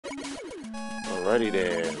Alrighty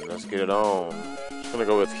then, let's get it on. Just gonna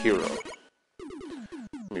go with Hero.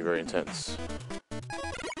 Be very intense.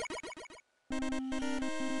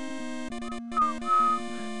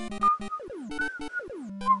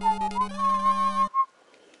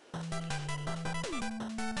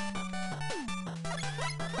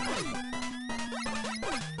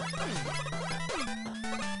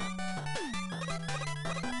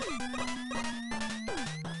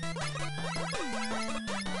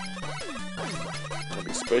 There'll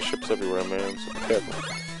be spaceships everywhere, man, so be careful.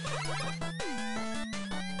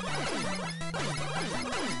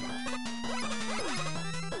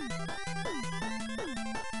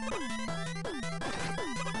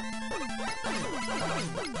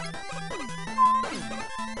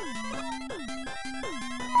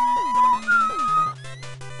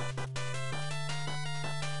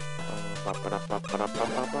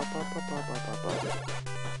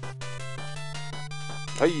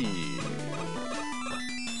 Hey!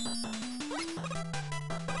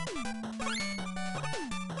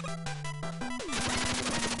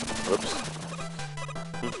 Whoops.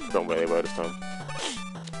 Don't worry about this time.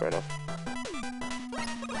 Fair enough.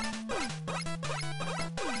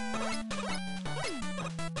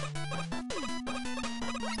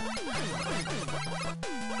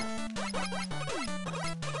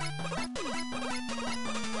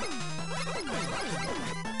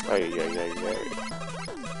 Ay, ay, ay, ay.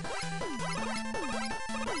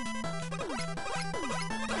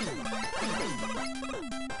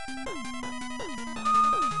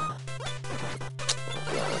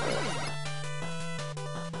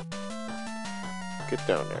 Get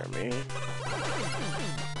down there, man.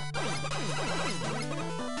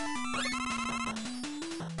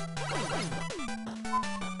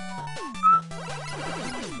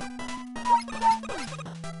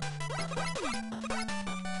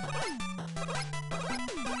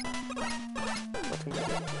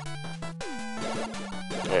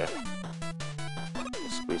 Yeah.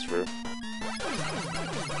 Squeeze through.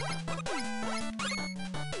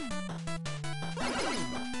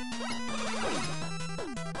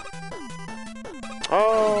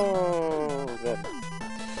 Oh, God.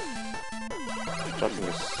 Jumping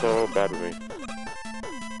is so bad with me.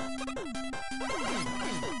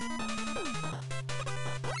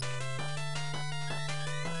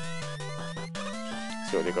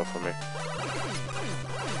 See what they got for me.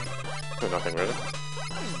 Nothing really.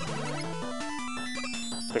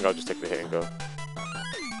 I think I'll just take the hit and go.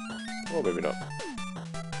 Or maybe not.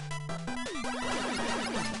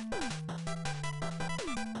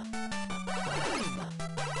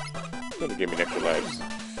 Gonna give me extra lives.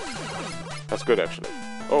 That's good actually.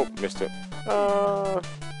 Oh, missed it. I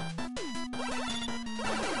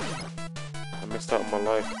missed out on my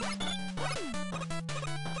life.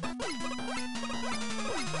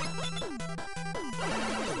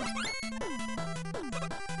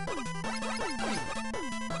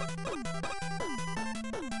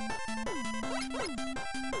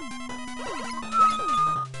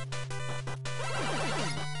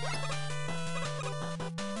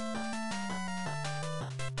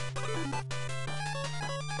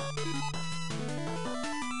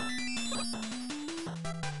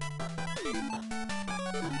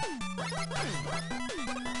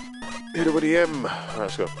 Hit it with the M. Alright,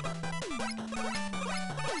 let's go.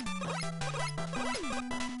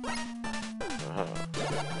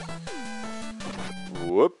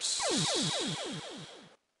 Whoops.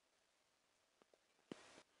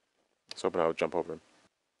 Let's hoping I'll jump over him.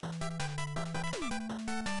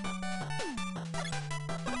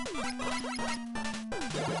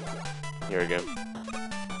 Here again.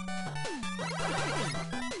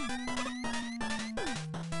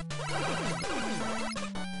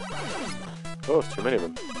 Oh, too many of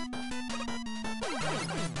them.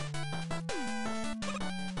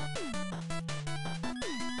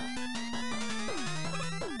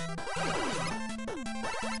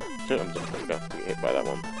 I'm just gonna have to get hit by that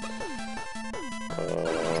one.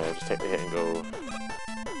 Just take the hit and go.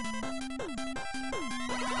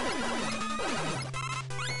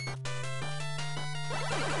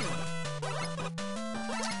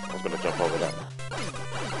 I was gonna jump over that.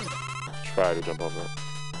 Try to jump over it.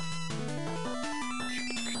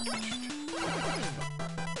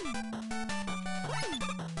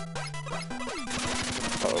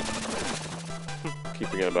 Keep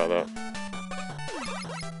forgetting about that.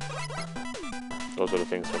 Those are the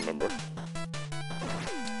things to remember.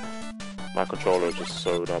 My controller is just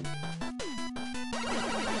so dumb.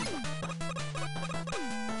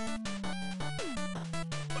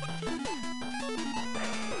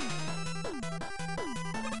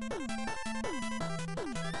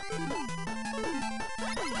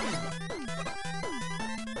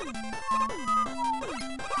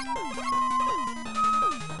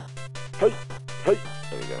 Hey!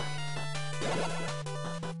 There we go.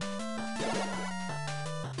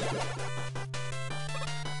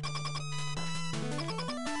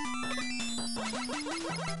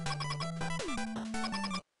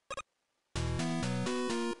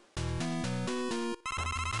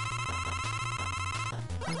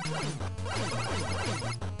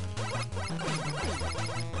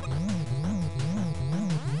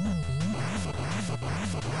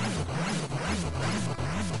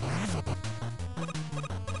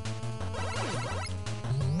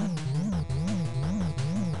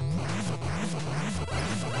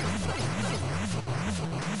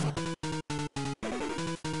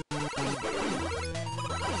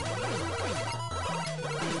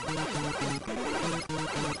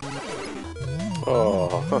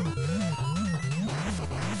 Oh.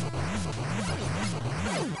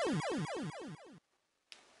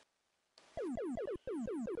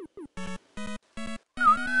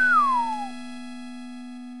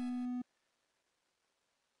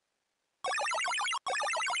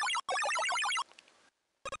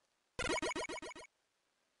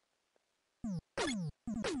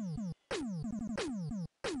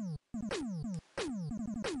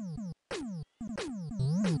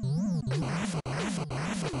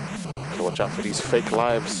 So watch out for these fake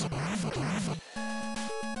lives.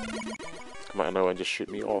 Come out of nowhere and just shoot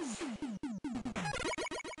me off.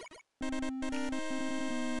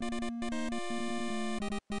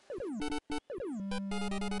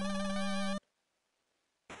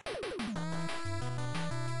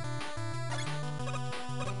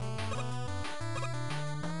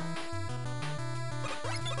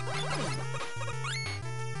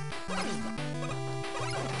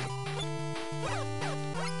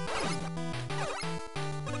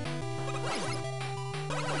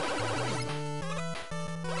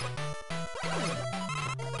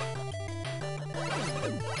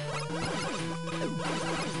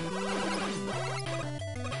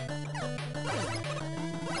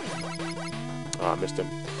 Ah, I missed him.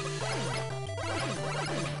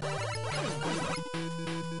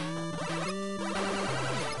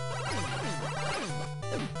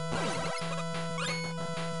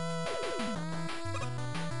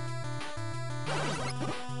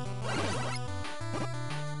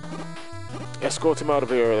 Escort him out of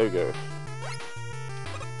here, there we go.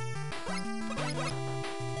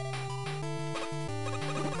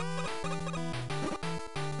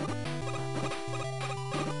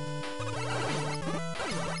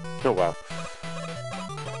 Oh wow.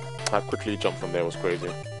 How quickly he jumped from there was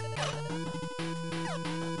crazy.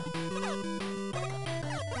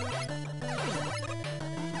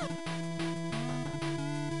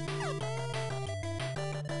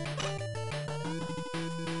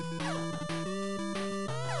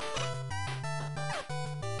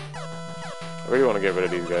 I really want to get rid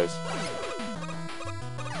of these guys.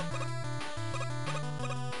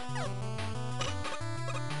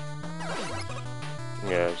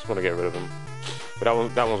 Yeah, I just want to get rid of them. But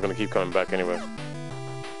that one's going to keep coming back anyway.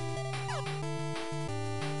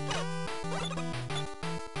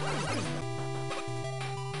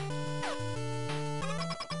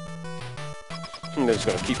 And they're just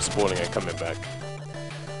going to keep spawning and coming back.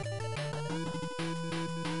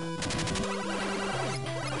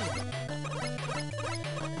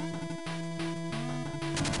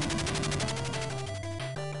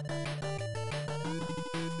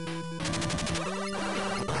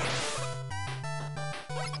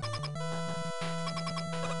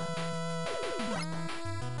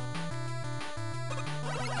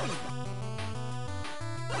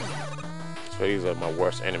 So these are my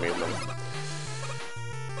worst enemies, man.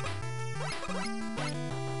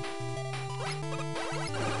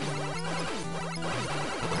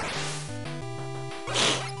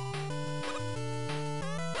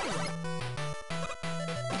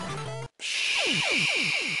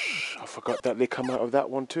 I forgot that they come out of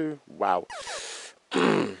that one too. Wow.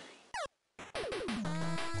 They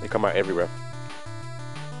come out everywhere.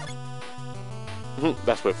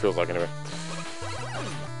 That's what it feels like anyway.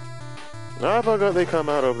 I forgot they come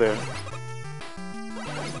out of there.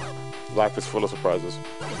 Life is full of surprises.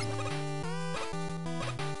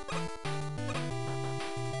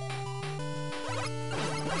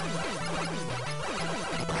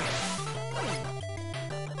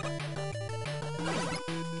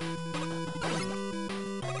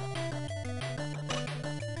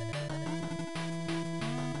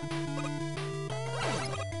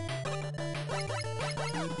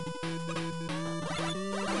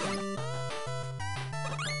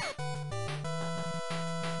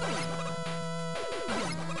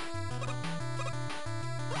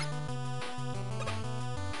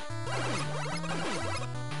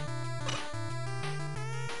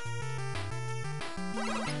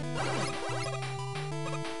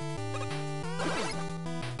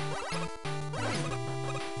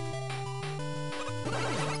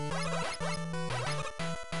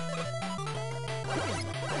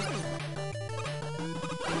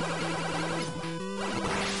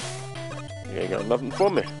 nothing for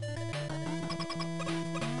me.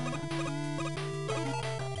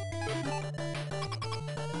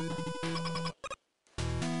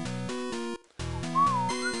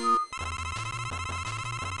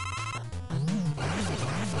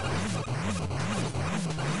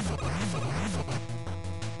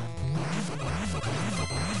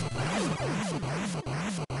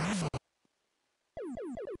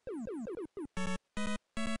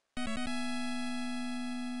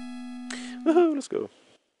 Woohoo, let's go.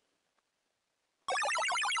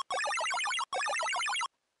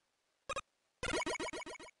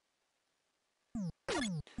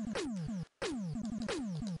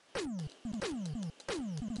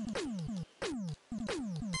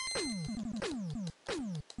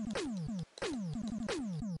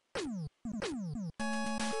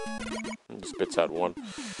 It spits out one.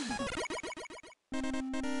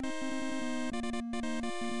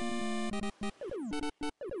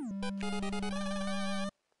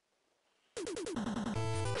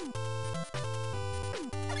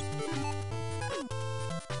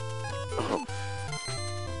 Oh.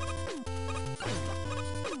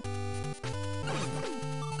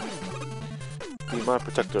 Be my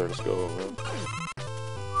protector, let's go, man.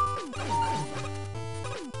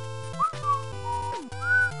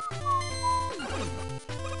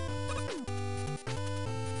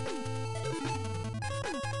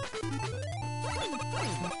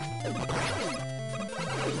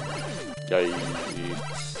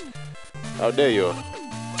 Yikes. How dare you?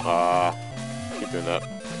 Ah, keep doing that.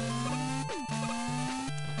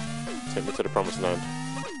 Take me to the promised land.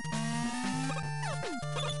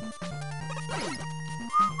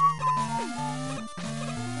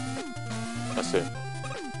 That's it.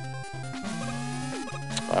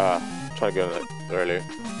 Ah, trying to get on that earlier.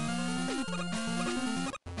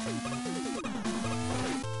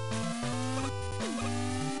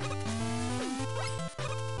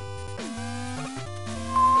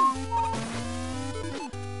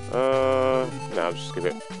 Nah, I'll just give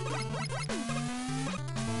it.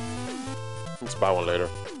 Let's buy one later.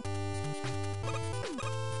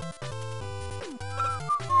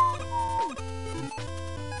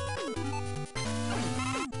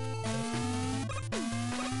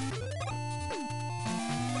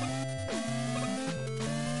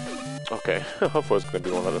 Okay, hopefully it's going to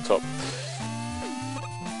be one at the top.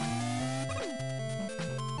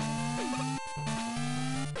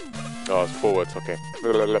 Oh, it's forwards, okay.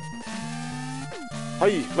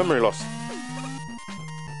 Hey, memory loss.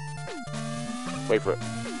 Wait for it.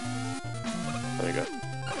 There you go.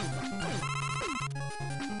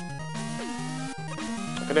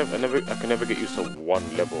 I can never get used to one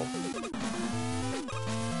level.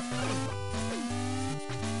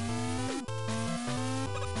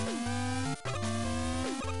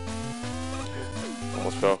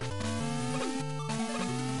 Almost fell.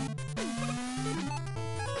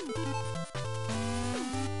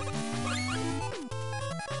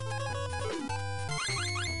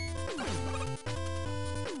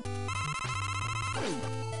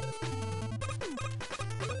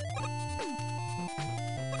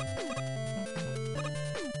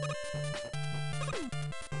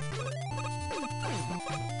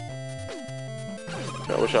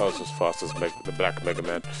 I wish I was as fast as the Black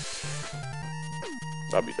Megaman.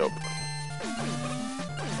 That'd be dope.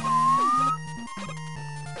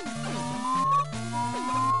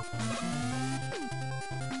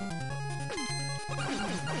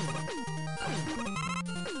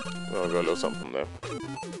 I'll go a little something from there.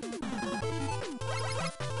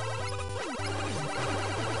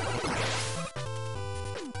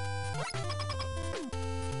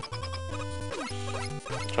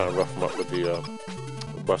 Trying to rough him up with the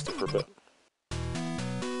Buster for a bit.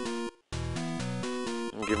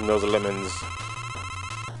 And give him those lemons.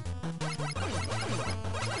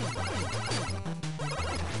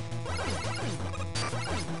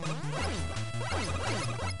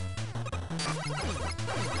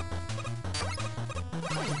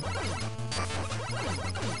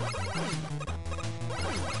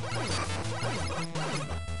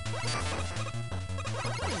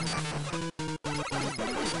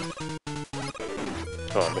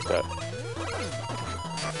 Oh, I missed that.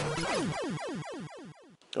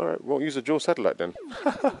 Alright, won't use a dual satellite then.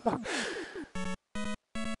 I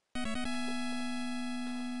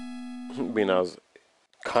mean, I was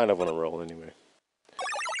kind of on a roll anyway.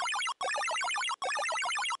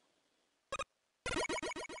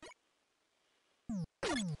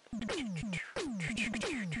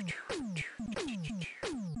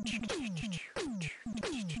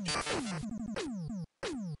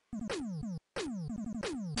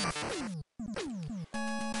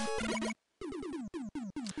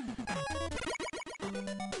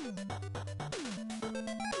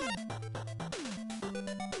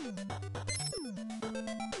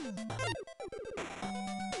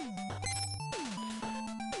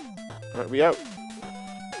 Alright, we out.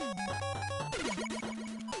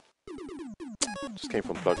 Just came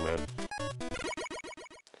from Plug, man.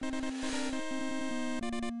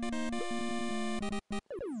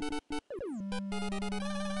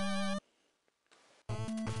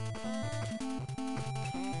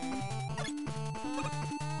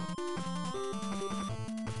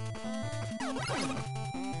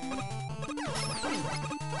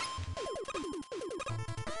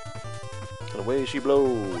 And away she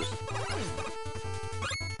blows.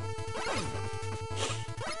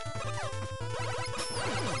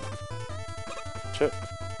 Check.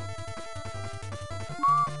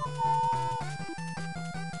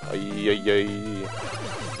 Ay.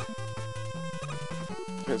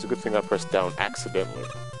 It's a good thing I pressed down accidentally.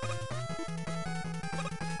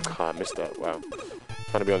 Ah, I missed that. Wow.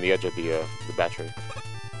 Trying to be on the edge of the battery.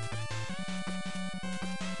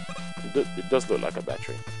 It does look like a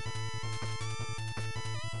battery.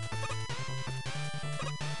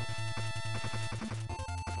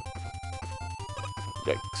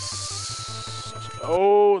 Yikes.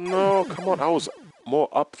 Oh no, come on. I was more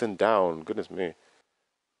up than down. Goodness me.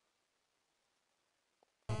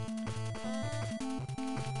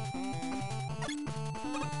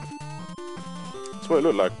 That's what it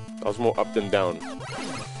looked like. I was more up than down.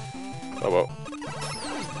 Oh well.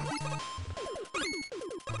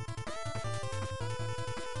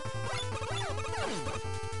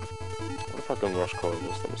 What if I can rush corners?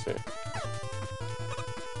 Let me see.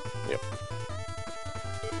 Yep.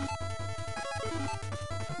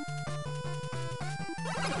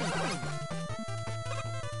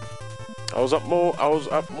 I was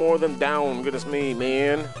up more than down. Goodness me,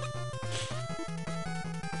 man.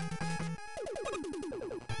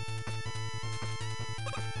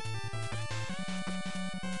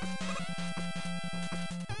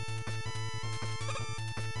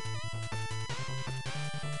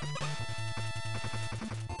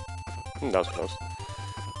 That was close.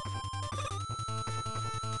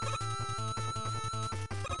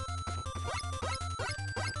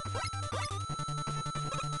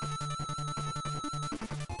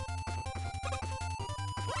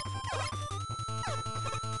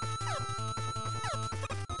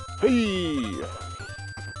 Hey!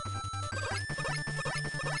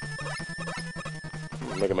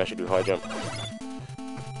 Megaman should do high jump.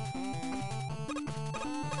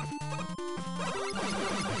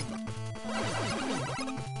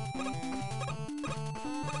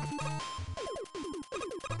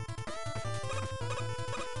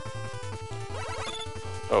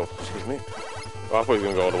 Oh, excuse me. Oh, I thought he was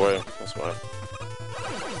gonna go all the way. That's why.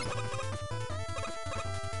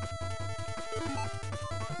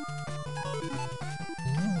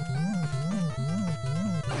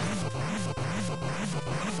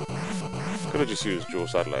 Could have just used dual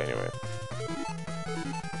satellite anyway.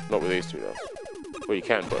 Not with these two though. Well, you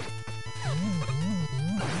can, but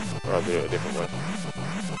I'll do it a different way.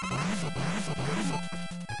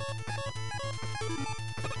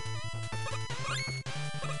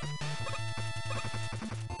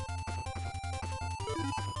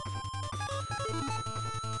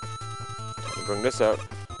 Bring this out.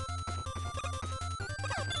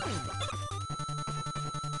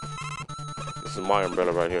 This is my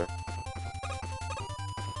umbrella right here.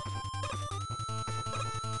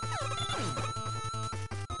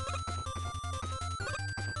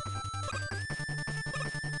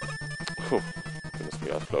 Whew. Goodness me,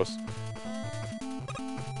 that was close.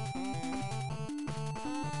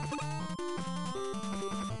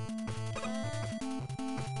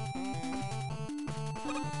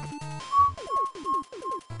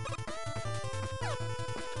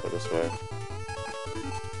 Go this way.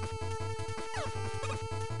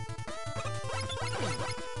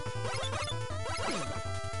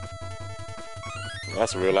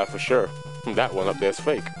 That's real life for sure. That one up there is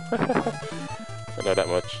fake. I know that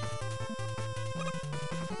much.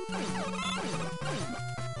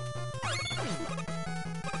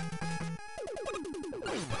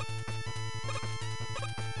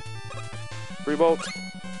 Free bolt.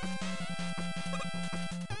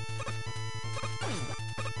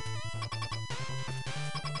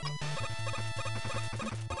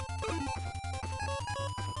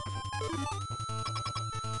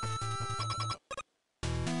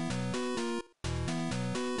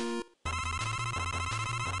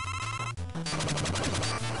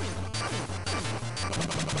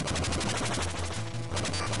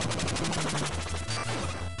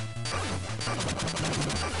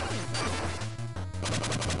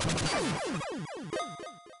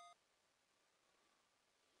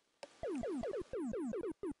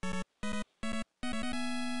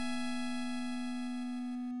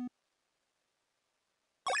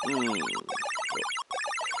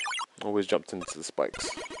 always jumped into the spikes.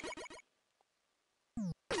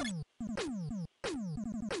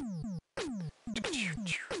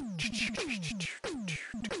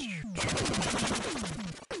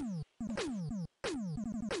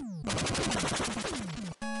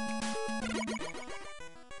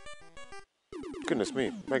 Goodness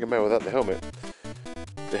me, Megaman without the helmet.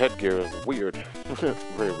 The headgear is weird.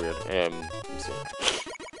 Very weird. Let's see.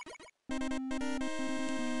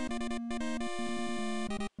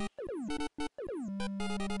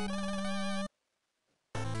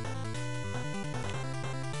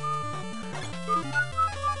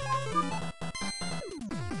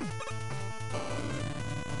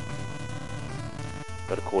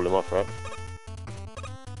 Better call him off, right?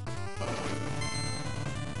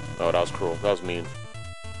 Oh, that was cruel. That was mean.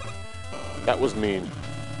 That was mean.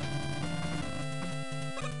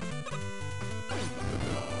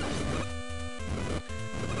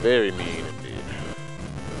 Very mean indeed.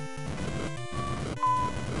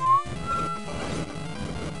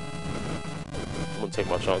 I'm gonna take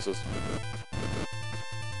my chances.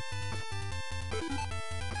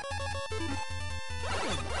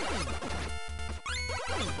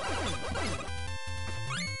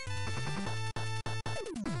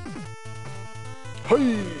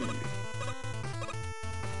 Hey!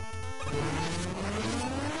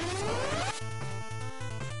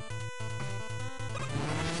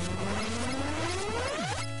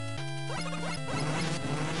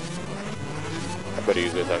 I better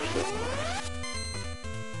use this actually.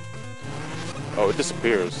 Oh, it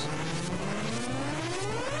disappears.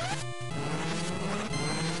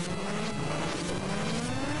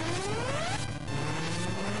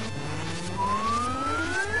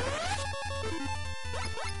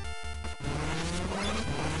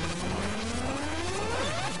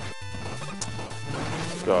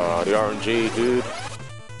 God, the RNG, dude.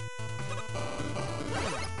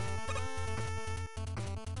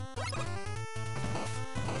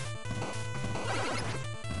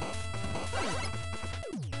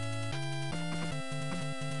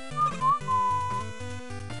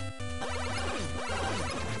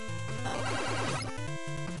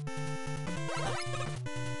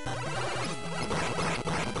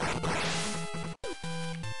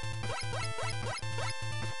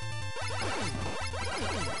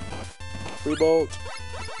 Free bolt.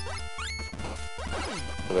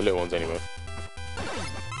 For the little ones anyway.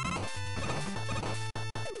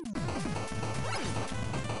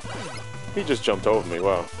 He just jumped over me,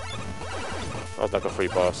 wow. That was like a free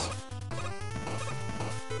pass.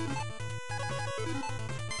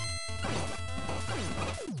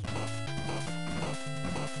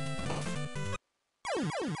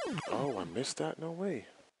 Oh, I missed that? No way.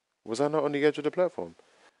 Was I not on the edge of the platform?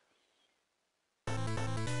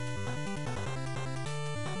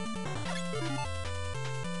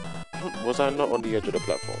 Was I not on the edge of the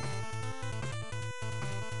platform?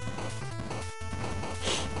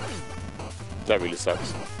 That really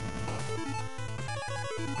sucks.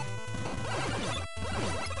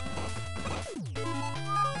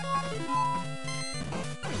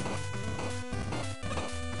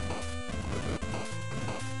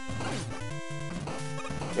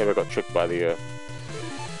 Yeah, we got tricked by the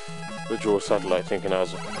dual satellite thinking I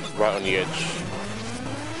was right on the edge.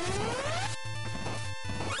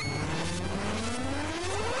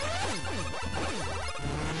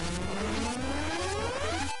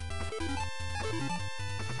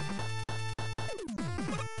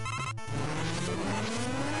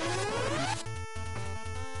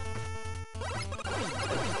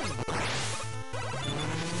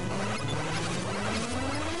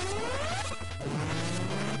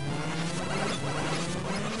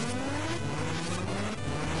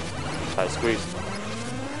 Tight squeeze.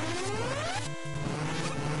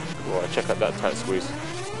 Cool, check out that tight squeeze.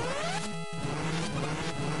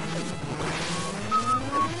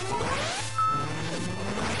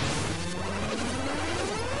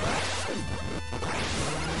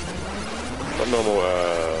 Got normal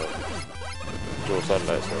dual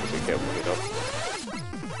satellites, so be careful, you know.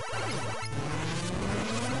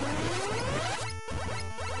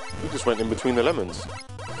 You just went in between the lemons.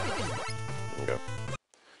 There you go.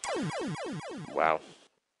 Wow.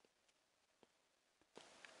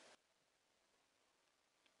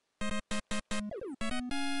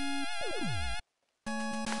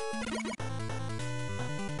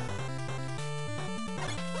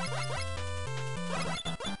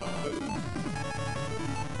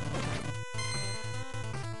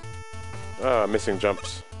 Ah, missing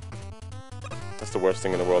jumps. That's the worst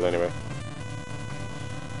thing in the world anyway.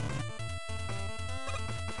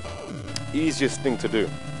 Easiest thing to do.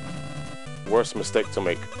 Worst mistake to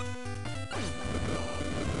make.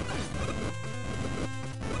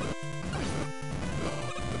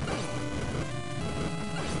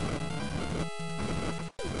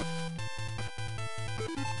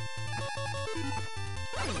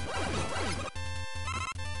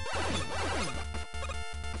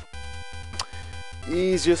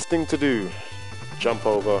 Easiest thing to do. Jump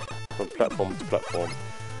over from platform to platform.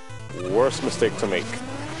 Worst mistake to make.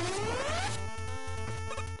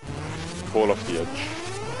 Fall off the edge.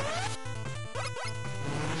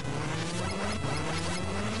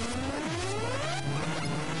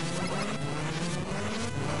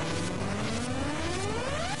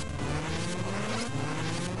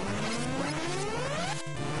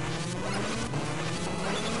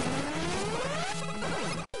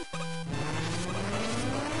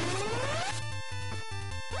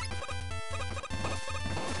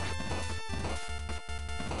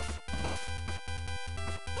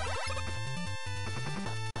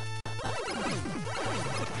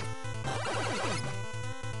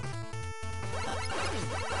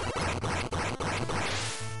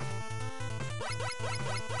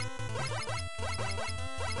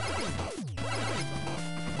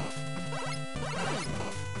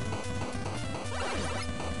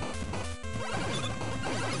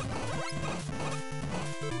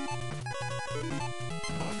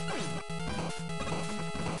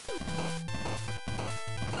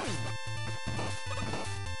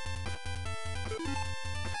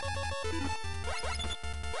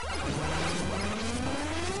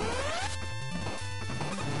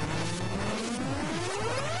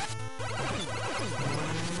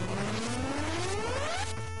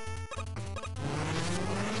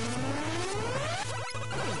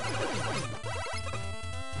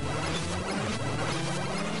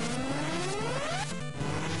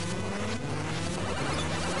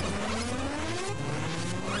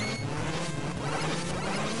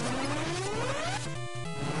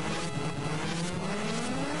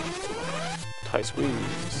 Tight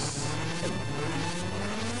squeeze.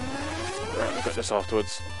 Right, we'll get this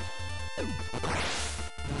afterwards.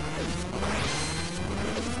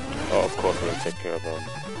 Oh, of course we're going to take care of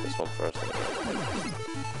this one first.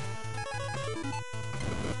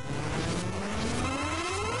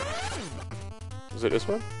 Was it this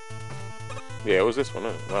one? Yeah, it was this one,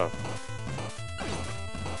 wow.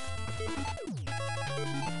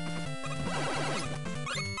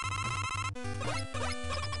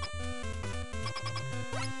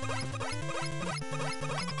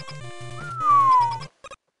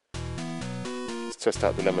 Test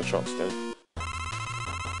out the lemon shots then.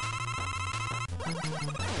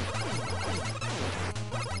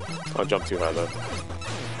 Can't jump too high though.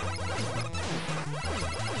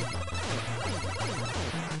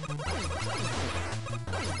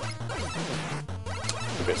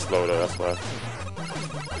 A bit slow though, that's why.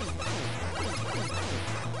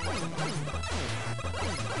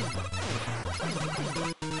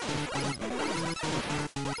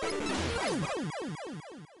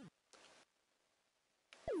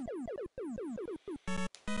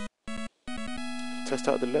 Test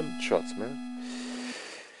out the lemon shots, man.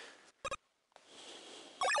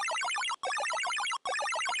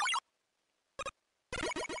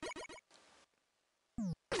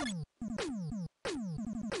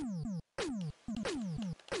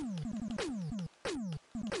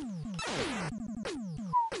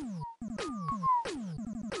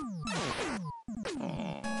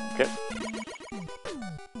 Okay.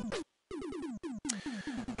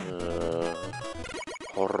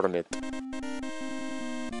 Hornet.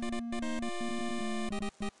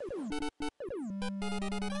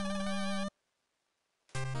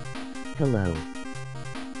 Hello.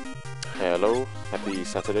 Hello. Happy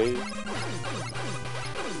Saturday.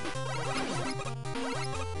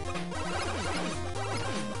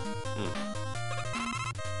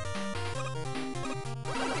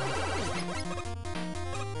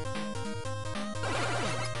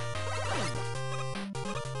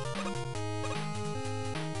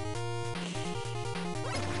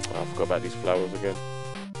 I forgot about these flowers again.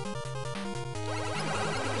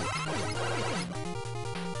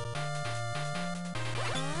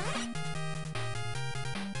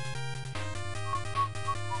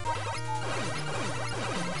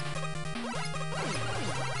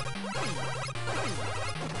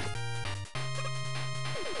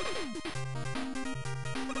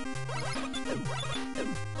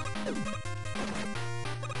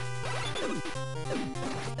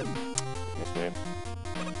 Yes, ma'am.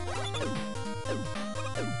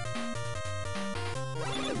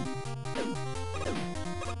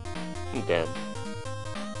 Damn. A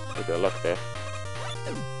bit of luck there.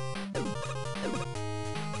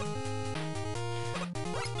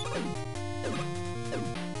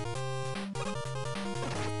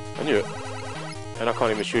 I knew it. And I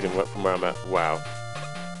can't even shoot him from where I'm at. Wow.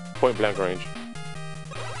 Point blank range.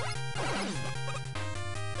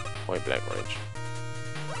 Point blank range.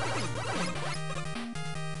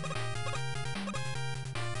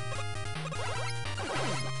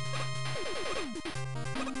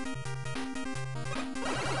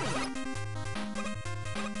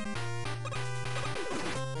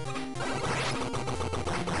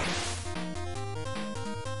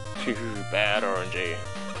 Phew, bad RNG.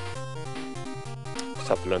 Just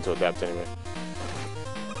have to learn to adapt anyway.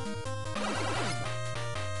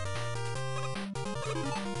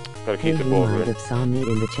 Gotta keep the ball rolling. Saw me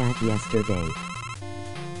in the chat yesterday.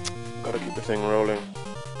 Gotta keep the thing rolling.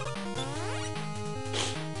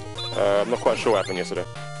 I'm not quite sure what happened yesterday.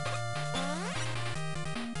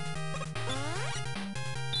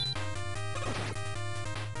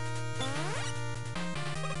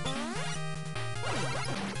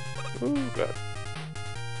 Ooh, God.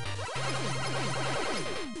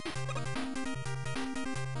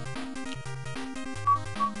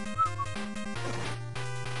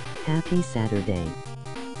 Happy Saturday.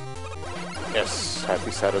 Yes, happy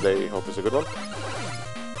Saturday. Hope it's a good one.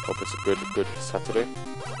 Hope it's a good Saturday.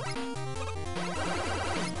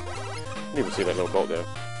 Didn't even see that little boat there.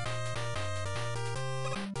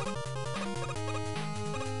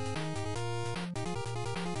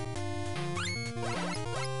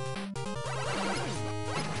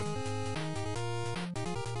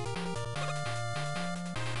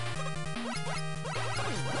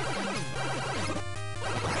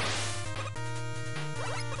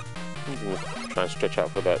 Try and stretch out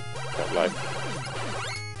for that life.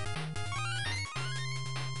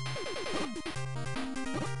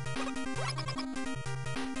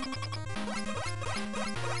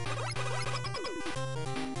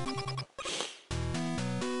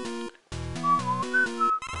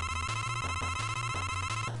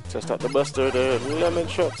 Test out the buster, the lemon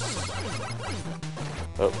shots.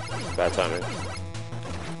 Oh, bad timing.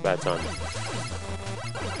 Bad timing.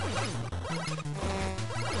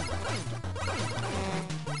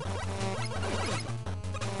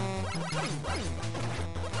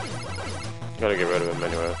 Gotta get rid of him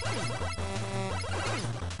anyway.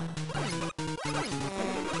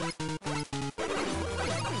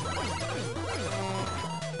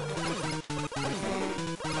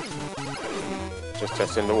 Just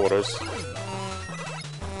testing the waters.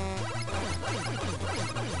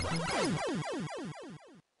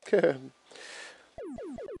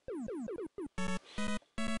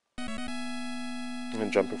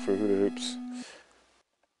 And jumping through hula hoops.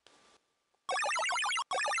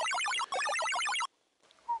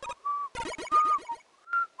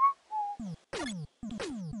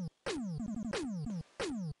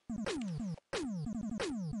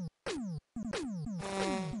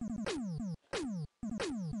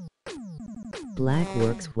 Black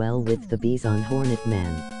works well with the bees on Hornet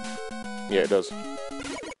Man. Yeah, it does.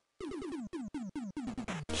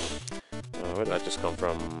 Where did that just come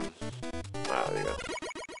from? Ah, there you go.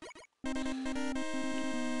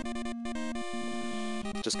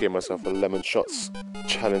 Just gave myself a lemon shots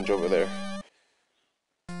challenge over there.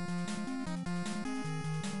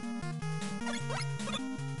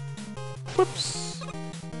 Whoops.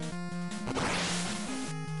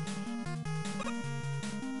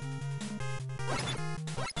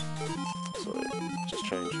 So, just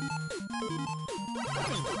change.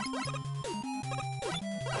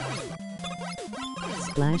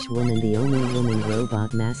 Splash Woman, the only woman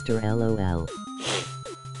robot master, LOL.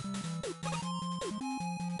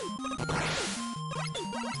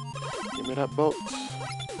 Give me that bolt.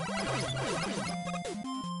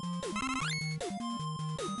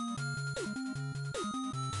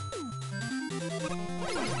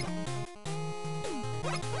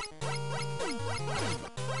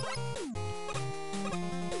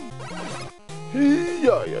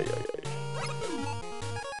 Yeah.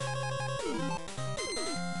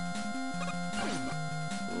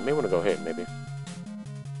 May want to go ahead, maybe.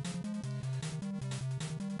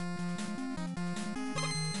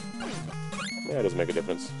 Yeah, it does make a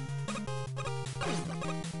difference.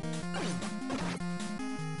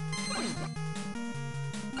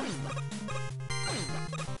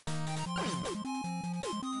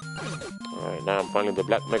 Alright, now I'm finally the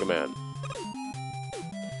Black Megaman.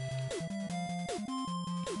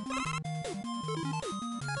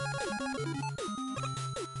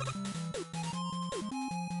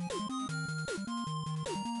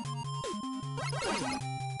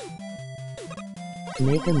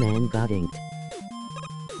 Megaman got inked.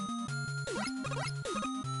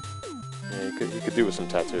 Yeah, you could do with some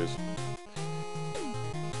tattoos.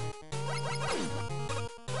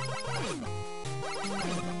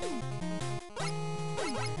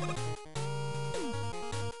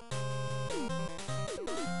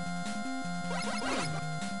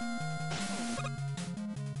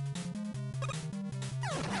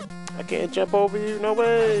 I can't jump over you, no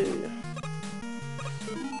way!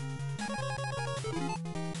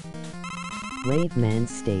 Wave Man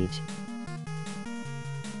stage.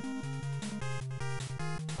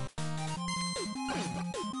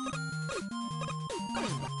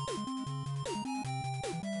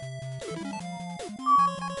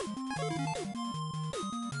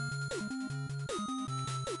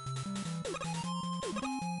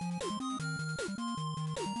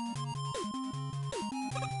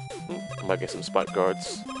 Might get some spike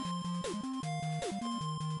guards.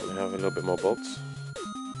 We have a little bit more bolts.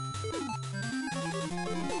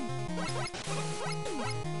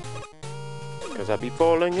 Cause I be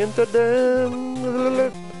falling into them.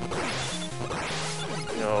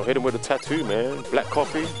 You know, hit him with a tattoo, man. Black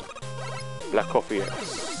coffee. Black coffee,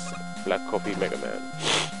 yes. Black coffee Megaman.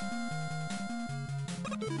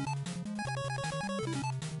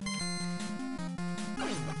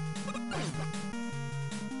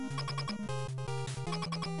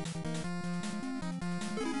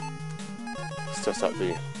 Let's test out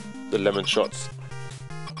the lemon shots.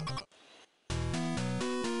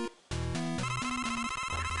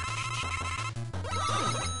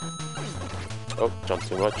 Oh, jump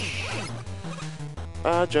too much.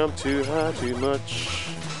 I jump too high too much.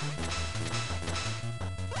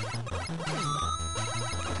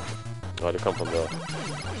 Oh, they come from there.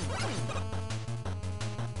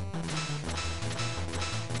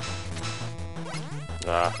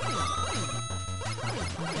 Ah.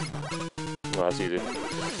 Oh, that's easy.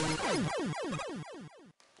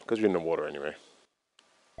 Because you're in the water anyway.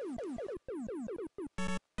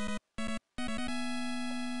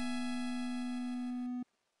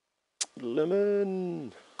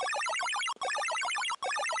 Lemon!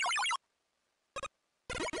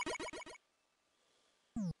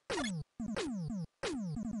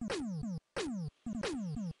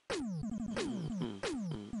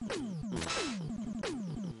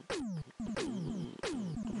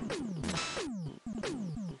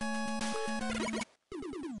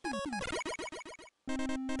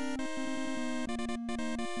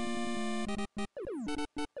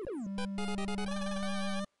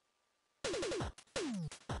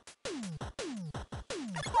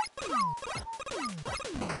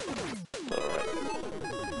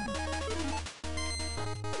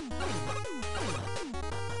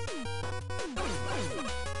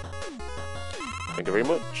 Thank you very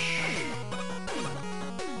much.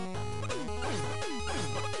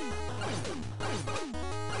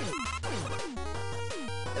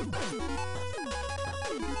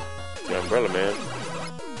 The umbrella man.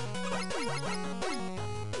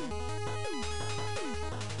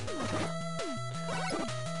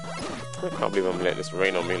 I can't believe I'm letting this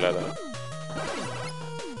rain on me like that.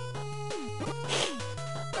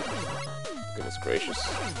 Goodness gracious.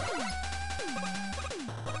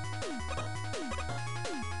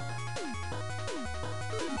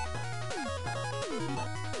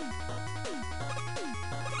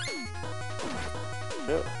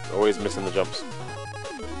 Yep, always missing the jumps.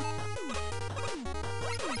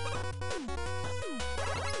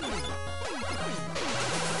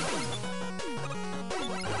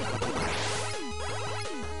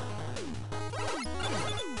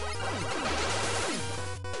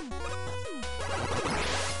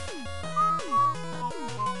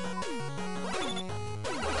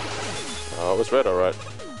 Oh, it was red, alright.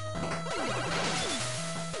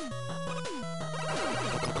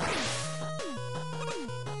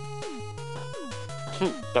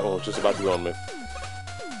 That one was just about to go on me.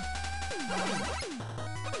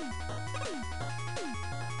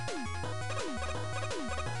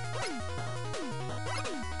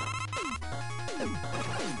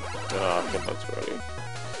 Ah, I came out too early.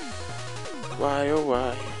 Why, oh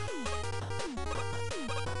why?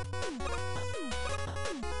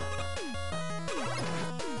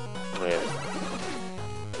 Oh, yeah.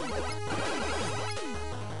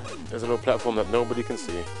 There's a little platform that nobody can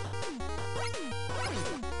see.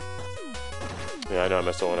 Yeah, I know I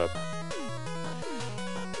messed that one up.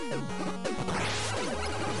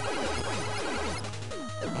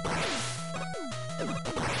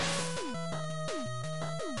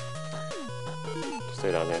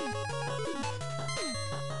 Stay down there.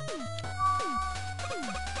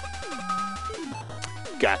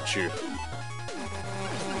 Got you.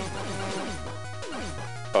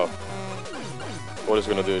 Oh. What it's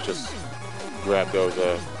gonna do is just grab those,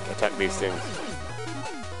 attack these things.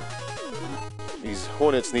 These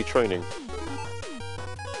hornets need training.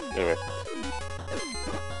 Anyway.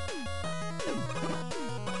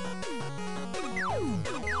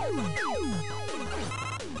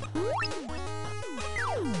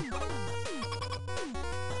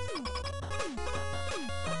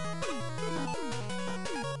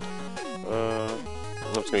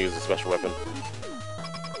 I'm just gonna use a special weapon.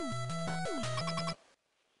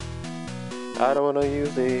 I don't wanna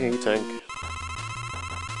use the heat tank.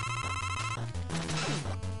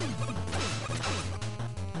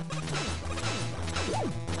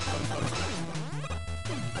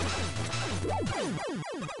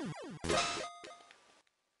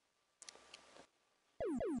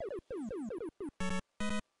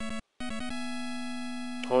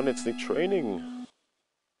 on, it's the training.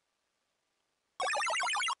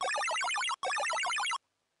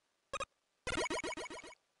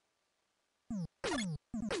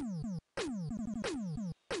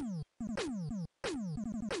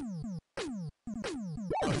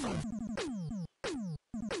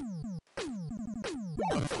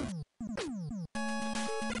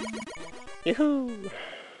 Yoo-hoo!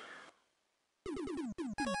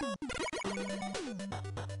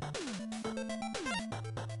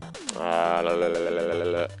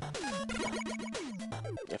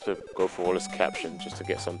 You have to go for all this caption just to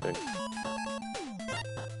get something.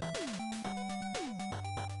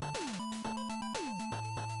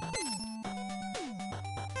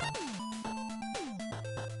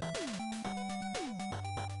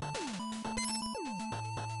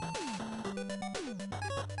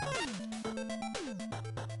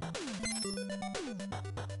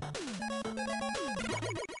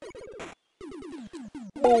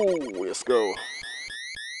 Oh, let's go.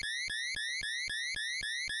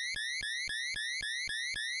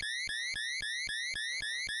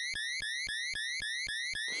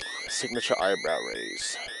 Signature eyebrow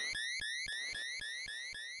raise.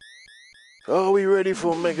 Are we ready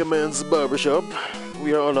for Megaman's barbershop?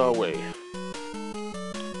 We are on our way.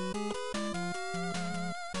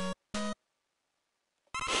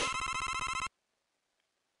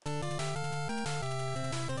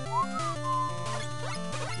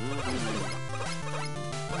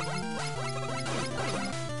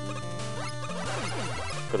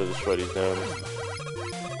 Gotta destroy these damn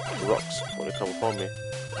rocks before they come upon me.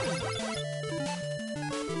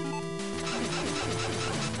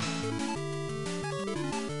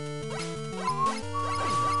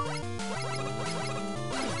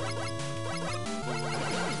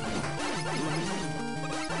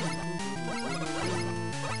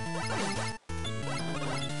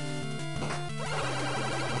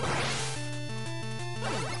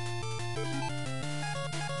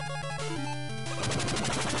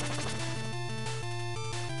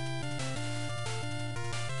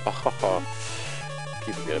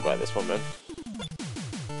 Keep forgetting about this one, man.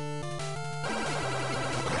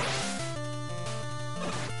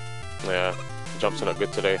 Yeah, jumps are not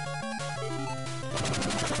good today.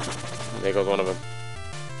 There goes one of them.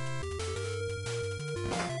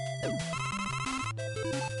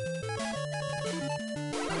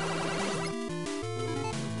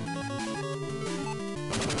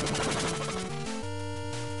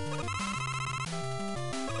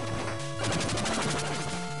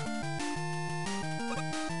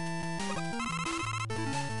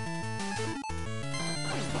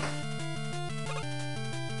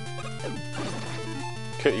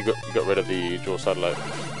 Okay, you got rid of the dual satellite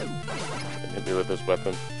and hit me with this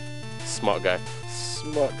weapon. Smart guy.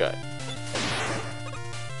 Smart guy.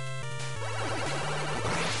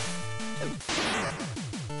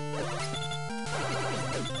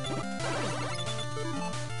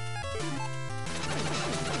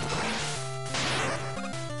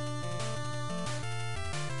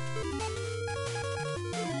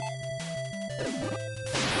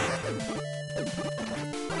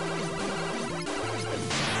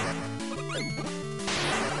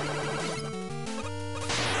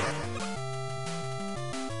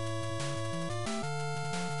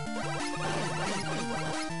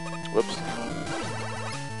 Whoops.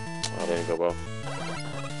 Oh, that didn't go well.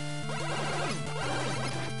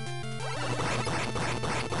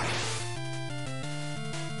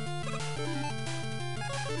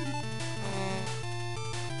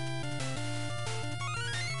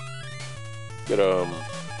 Get I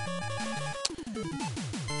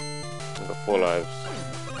got 4 lives.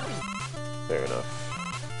 Fair enough.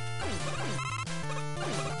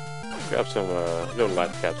 Grab some little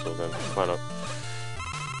life capsules and why not?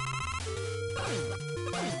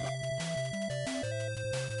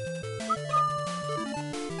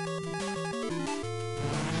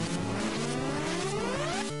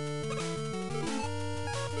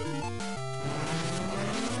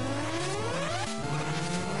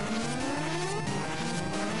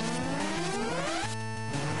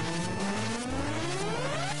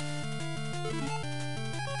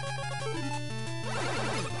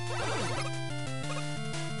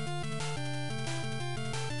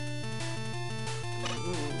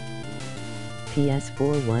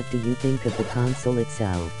 PS4. What do you think of the console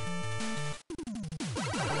itself?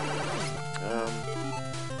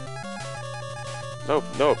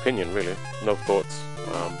 No opinion really, no thoughts.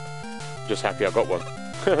 Just happy I got one.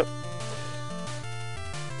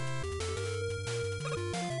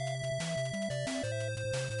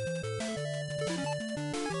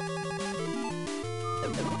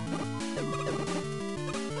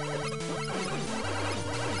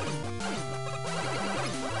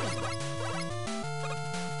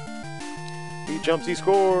 jumps, he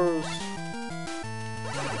scores!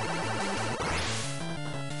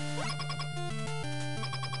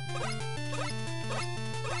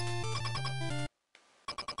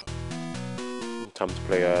 Time to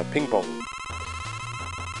play ping pong.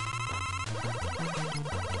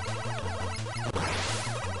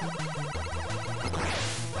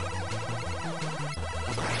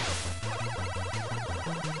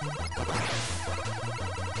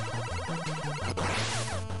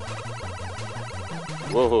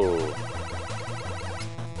 Whoa.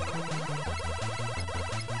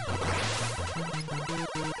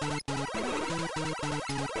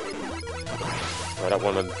 Oh, that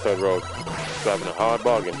one on the third row, driving a hard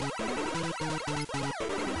bargain.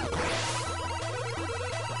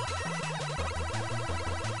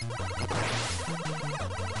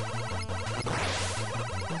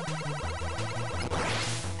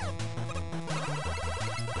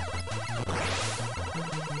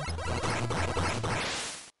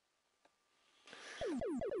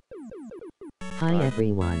 Hi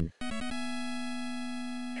everyone.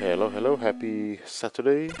 Hello, hello, happy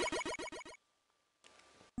Saturday.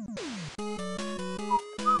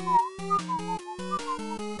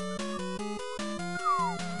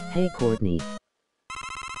 Hey Courtney.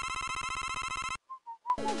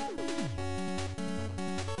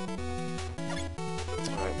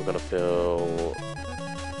 Alright, we're gonna fill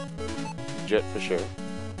Jet for sure.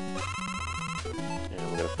 And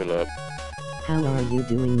we're gonna fill up. How are you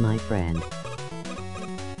doing, my friend?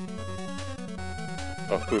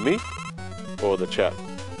 Oh, who, me? Or the chat?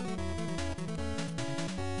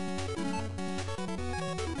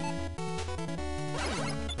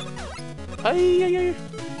 Ay.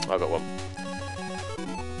 I got one.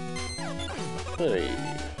 Hey.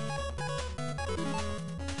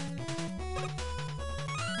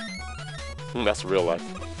 That's real life.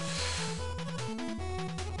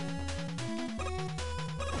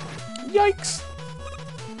 Yikes!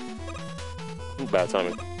 Bad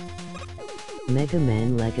timing.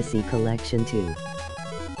 Megaman Legacy Collection 2.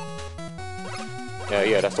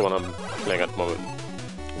 Yeah, that's the one I'm playing at the moment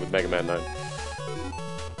with Megaman 9.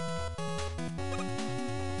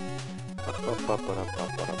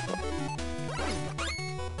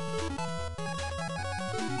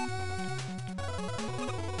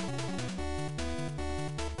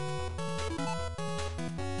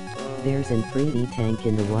 There's an 3D tank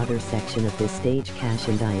in the water section of this stage. Cash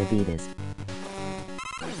and Diabetes.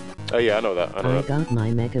 Oh yeah, I know that. I got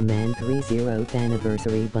my Mega Man 30th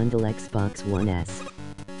Anniversary Bundle Xbox One S.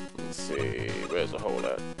 Let's see, where's the hole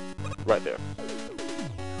at? Right there.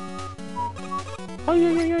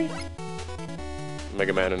 Ay.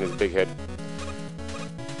 Mega Man and his big head.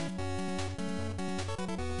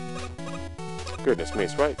 Goodness me,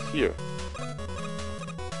 it's right here.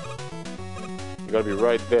 You gotta be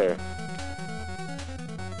right there.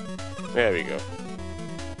 There we go.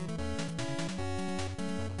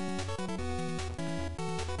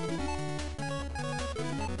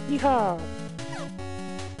 Yeehaw!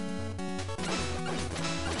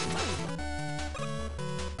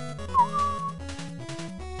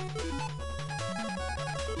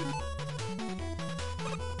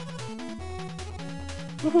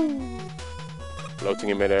 Woohoo! Floating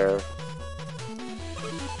in midair.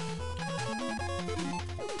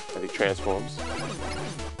 As he transforms.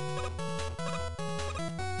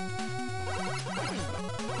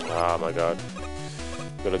 Ah, my god.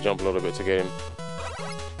 Gotta jump a little bit to get him.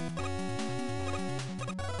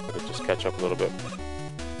 Gotta just catch up a little bit.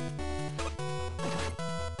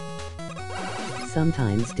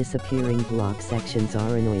 Sometimes disappearing block sections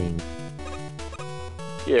are annoying.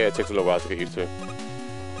 Yeah, it takes a little while to get used to.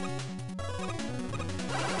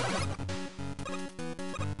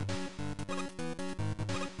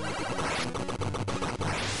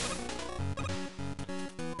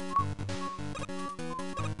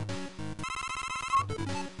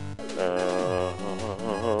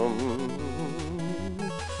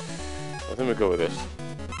 I think we go with this.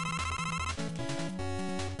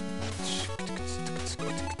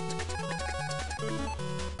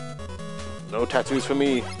 No tattoos for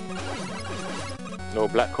me. No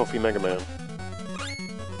black coffee Mega Man.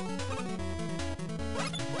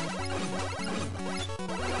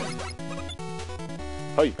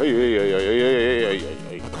 Hey.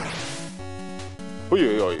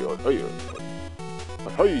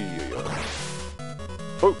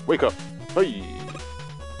 Oh, wake up. Hey.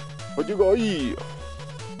 What you got?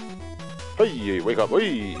 Hey, wake up.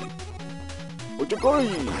 Hey. What you got?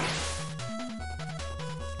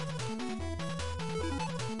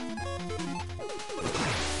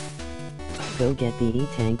 Go get the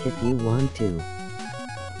E-Tank if you want to.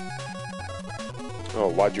 Oh,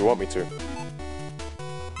 why'd you want me to?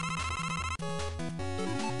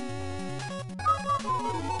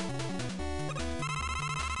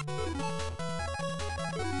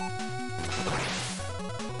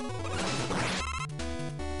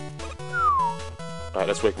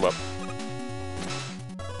 Alright, let's wake him up.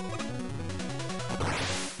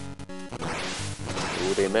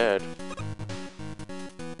 Ooh, they mad.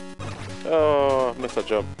 Oh, missed that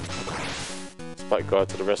jump. Spike guard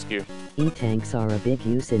to the rescue. E-tanks are a big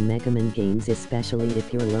use in Megaman games, especially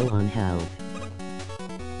if you're low on health.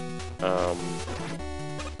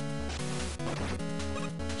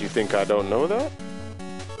 Do you think I don't know that?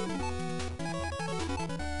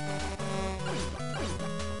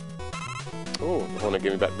 Oh, they want to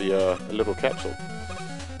give me back the little capsule.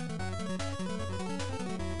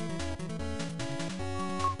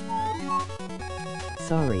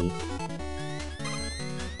 Sorry.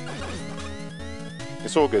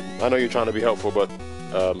 It's all good. I know you're trying to be helpful, but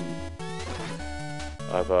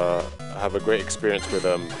I have a great experience with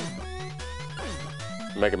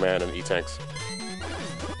Mega Man and E-tanks.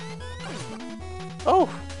 Oh!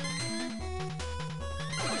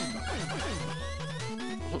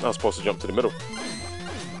 I was supposed to jump to the middle.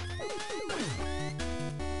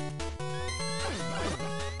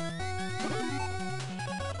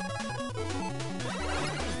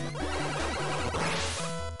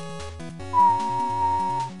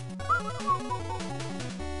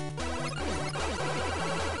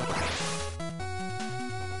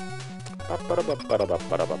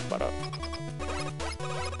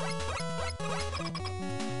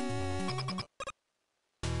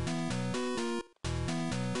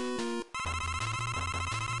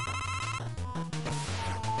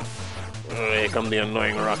 Here come the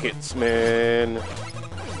annoying rockets, man.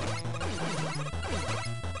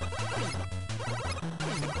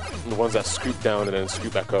 The ones that scoop down and then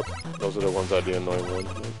scoop back up. Those are the ones that are the annoying ones.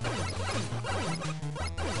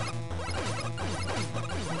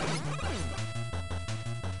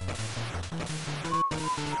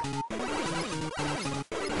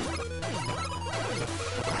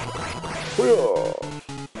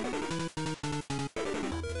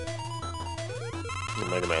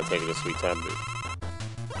 Mega Man taking a sweet time, dude.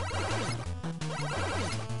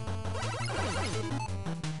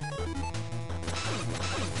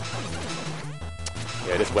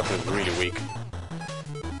 Yeah, this weapon is really weak.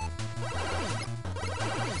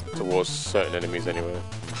 Towards certain enemies, anyway.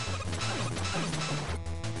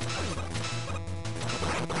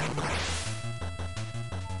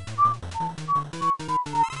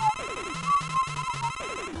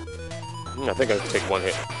 I think I can take one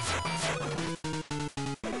hit.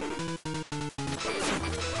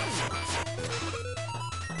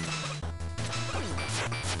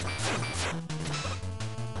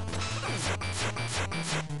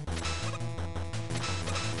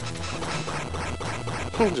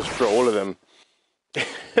 Just throw all of them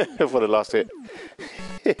for the last hit.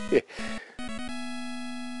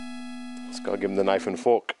 Just gotta give him the knife and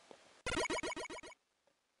fork.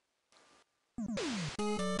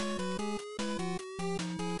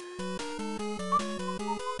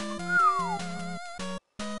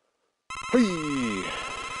 Whee!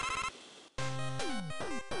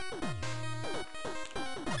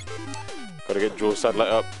 Gotta get dual satellite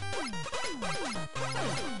up.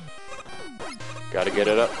 Gotta get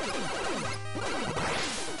it up.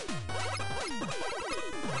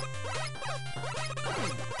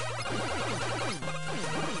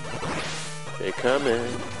 They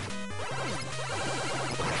coming.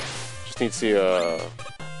 Just need to see a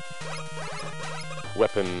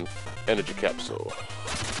weapon energy capsule.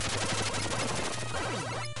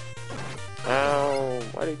 Ow!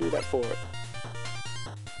 Why did he do that for?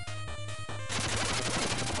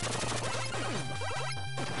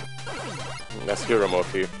 That's hero mode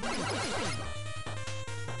for you.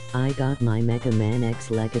 I got my Mega Man X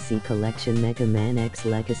Legacy Collection, Mega Man X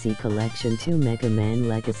Legacy Collection 2, Mega Man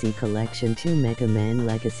Legacy Collection 2, Mega Man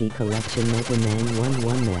Legacy Collection, Mega Man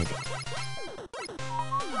 1 Meg.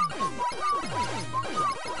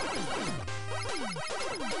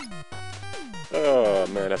 Oh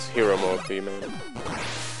man, that's hero mode for you, man.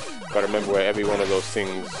 Gotta remember where every one of those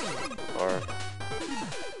things are.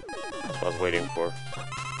 That's what I was waiting for.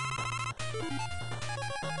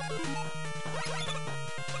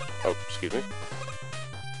 Oh, excuse me.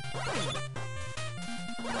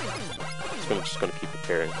 Just gonna keep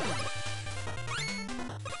preparing.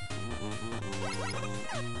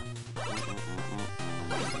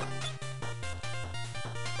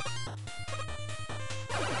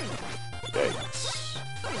 Yikes.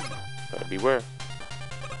 Gotta beware.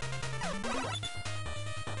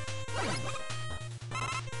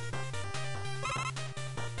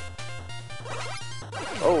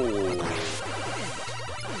 Oh!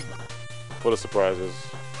 Full of surprises.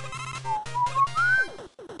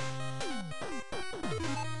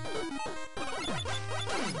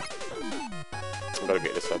 I gotta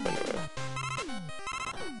get this up anyway.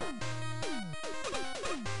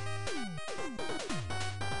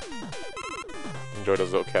 Enjoy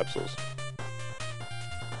those little capsules.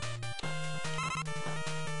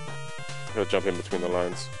 He'll jump in between the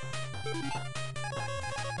lines.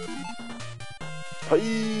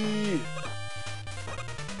 Hi!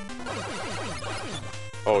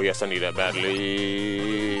 Oh yes, I need that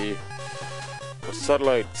badly. The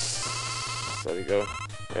satellites. There we go.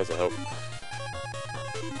 There's a help.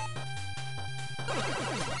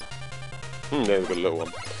 There's a little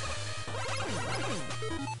one.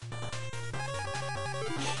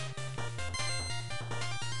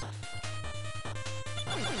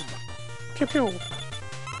 Pew pew.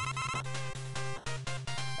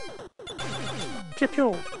 Pew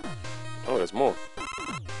pew. Oh, there's more.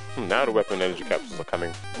 Now the weapon energy capsules are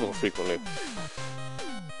coming more frequently.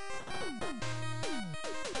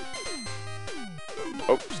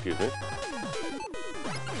 Oh, excuse me.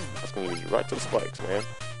 That's gonna lead you right to the spikes, man.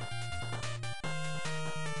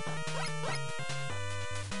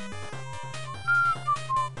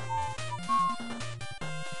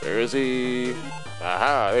 Where is he?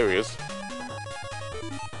 Aha, there he is.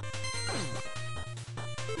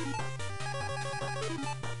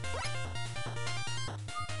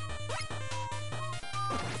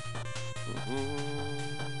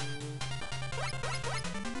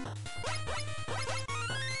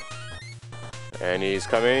 And he's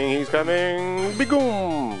coming,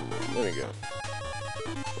 Bigoom! There we go.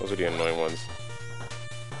 Those are the annoying ones.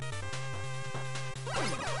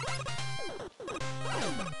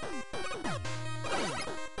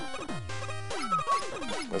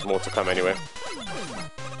 There's more to come anyway.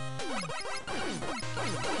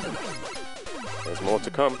 There's more to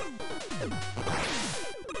come.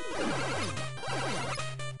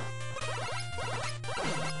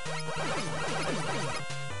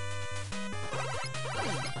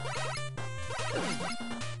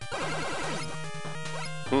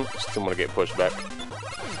 Still want to get pushed back.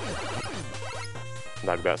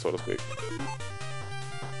 Like that, so to speak.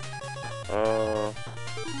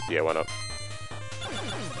 Yeah, why not?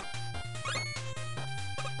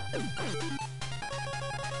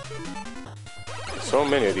 So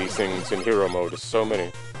many of these things in hero mode, there's so many.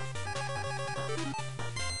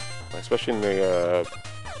 Especially in the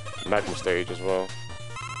Magma stage as well.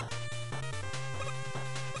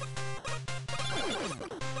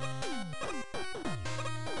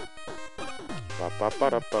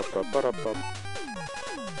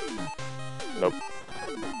 Nope.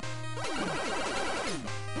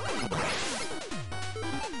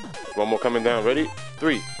 One more coming down. Ready?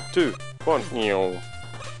 3, 2, 1.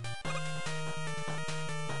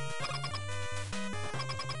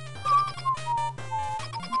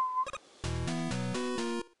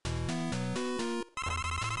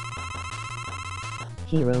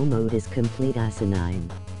 Hero mode is complete asinine.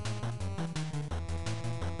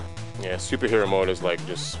 Yeah, superhero mode is like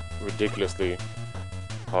just ridiculously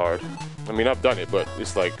hard. I mean, I've done it, but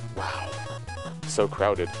it's like, wow, so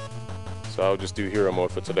crowded. So I'll just do hero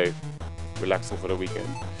mode for today, relaxing for the weekend.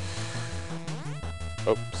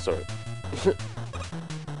 Oh, sorry.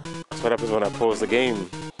 That's what happens when I pause the game.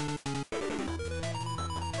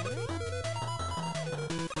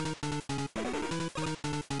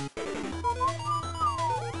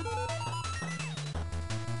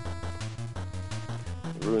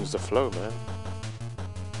 It ruins the flow, man.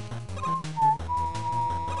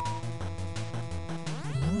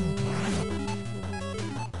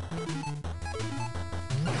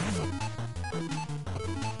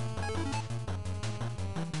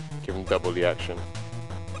 Give him double the action.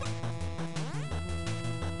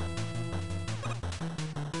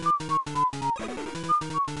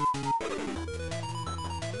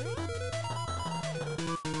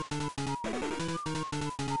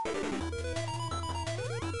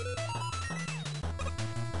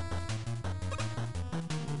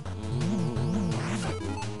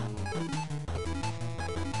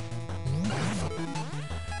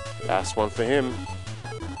 Last one for him.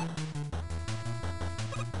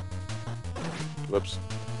 Whoops.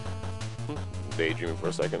 Daydreaming for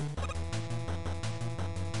a second.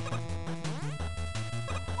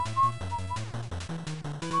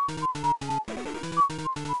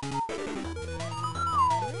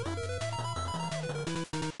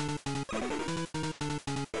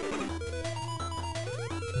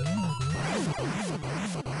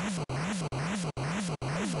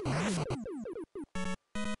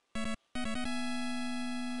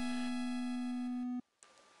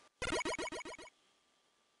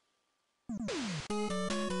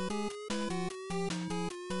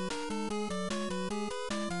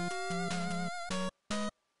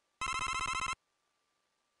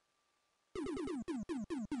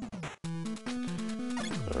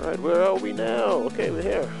 Alright, where are we now? Okay, we're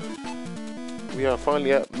here. we are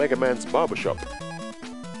finally at Megaman's barbershop.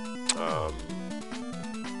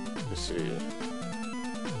 Let's see.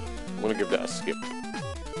 I'm gonna give that a skip.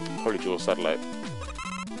 Probably dual satellite.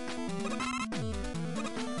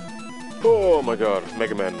 Oh my god,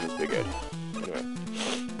 Megaman is big head. Anyway.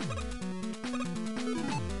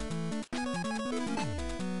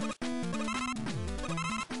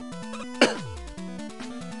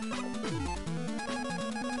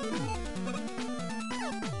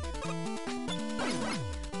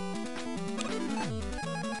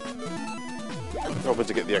 Hoping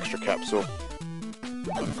to get the extra capsule.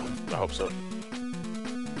 I hope so.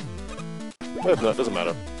 But if not, doesn't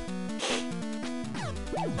matter.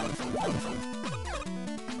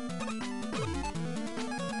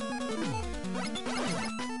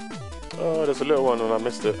 Oh, there's a little one and I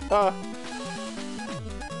missed it. Ah!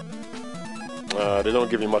 They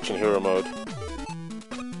don't give you much in hero mode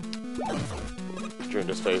during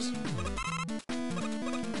this phase.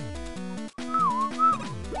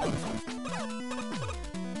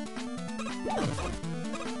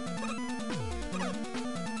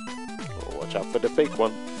 Watch out for the fake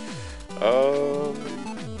one. I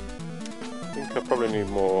think I probably need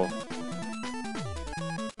more.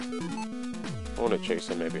 I want to chase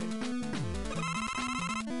him maybe.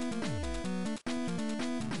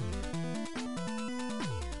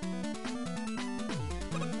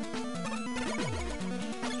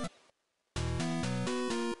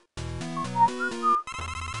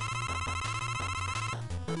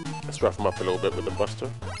 Let's rough him up a little bit with the buster.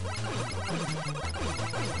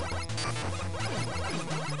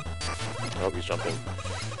 I hope he's jumping.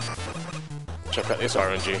 Check out this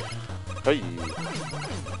RNG. Hey!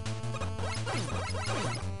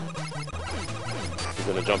 He's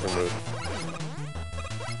in a jumping mood.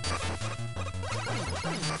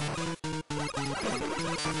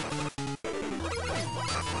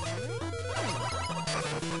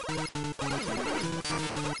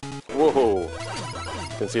 Whoa!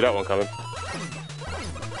 Didn't see that one coming.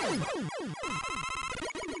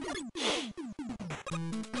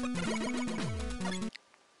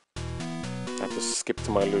 I have to skip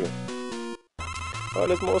to my loo. Oh,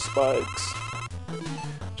 there's more spikes.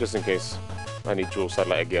 Just in case I need dual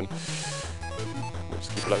satellite again. We'll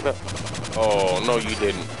just keep it like that. Oh, no you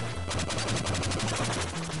didn't.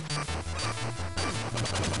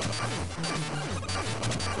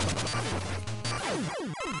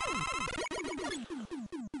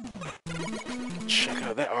 Check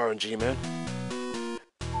out that RNG, man.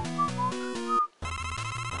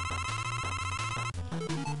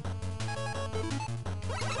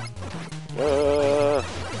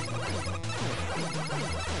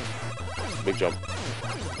 Big jump.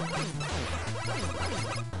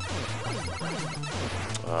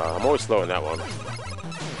 I'm always slow in that one.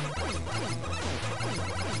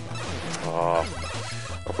 I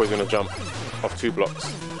thought he was going to jump off 2 blocks.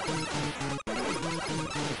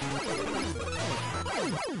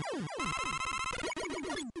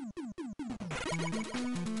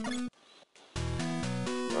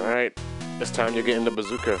 Alright, this time you're getting the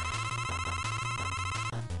bazooka.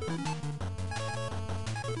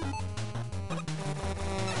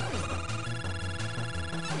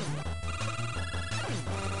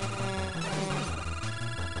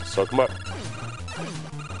 Soak him up.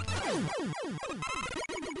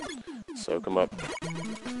 Soak him up.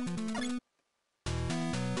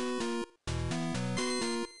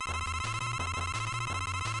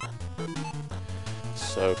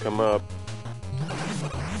 Soak him up.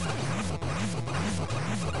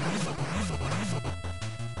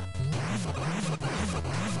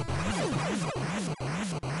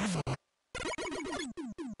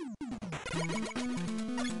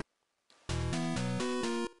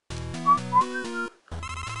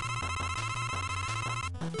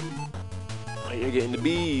 You're getting the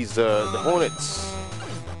bees, the hornets.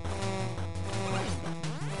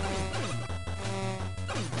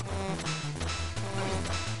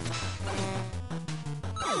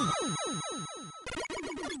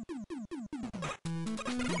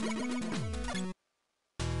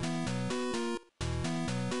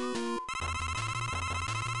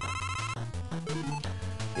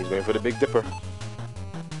 He's going for the Big Dipper.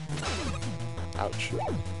 Ouch.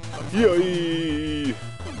 Yay!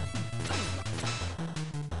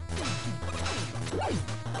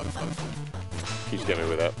 Keeps getting me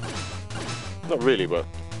with that. Not really, but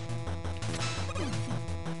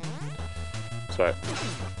it's alright.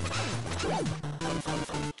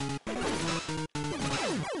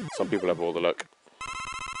 Some people have all the luck.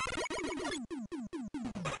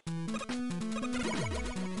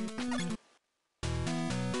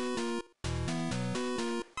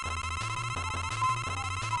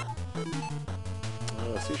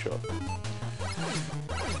 C sharp.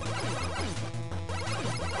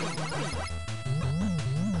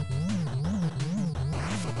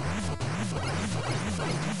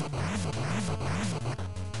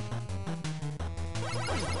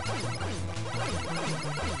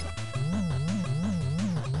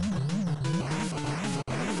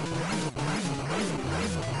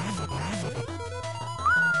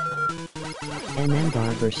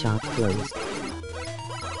 Barber shop closed.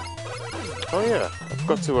 Oh yeah, I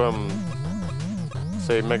forgot to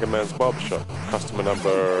say Megaman's barbershop. Customer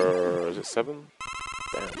number, is it 7?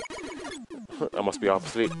 Damn. I must be half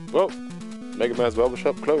asleep. Well, Megaman's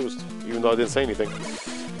barbershop closed, even though I didn't say anything.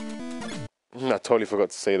 I totally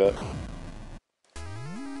forgot to say that.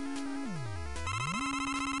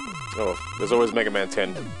 Oh, there's always Mega Man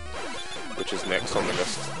 10, which is next on the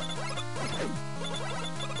list.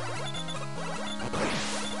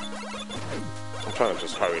 I'm trying to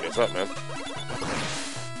just hurry this up, man.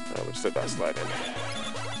 Oh, we just did that slide in.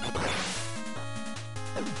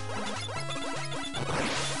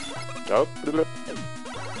 Oh, blip.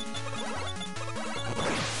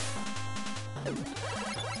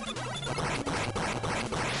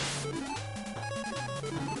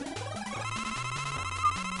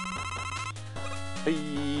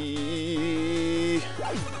 Hey.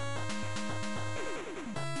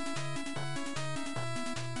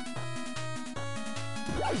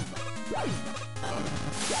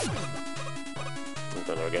 I've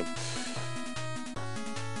done it again.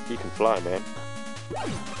 He can fly, man.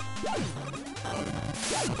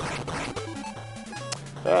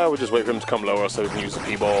 We'll just wait for him to come lower so we can use the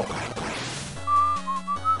P-ball.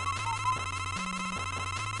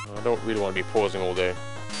 I don't really want to be pausing all day.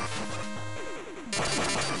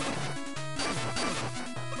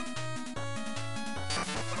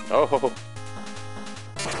 Oh!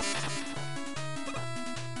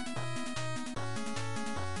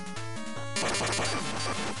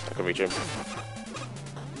 I can reach him.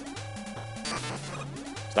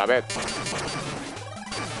 Stop it!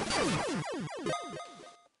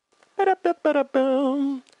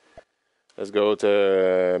 Let's go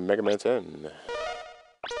to Mega Man 10.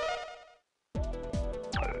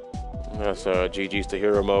 That's GG's to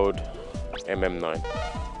Hero Mode, MM9.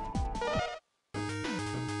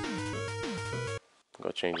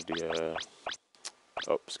 Gotta change the,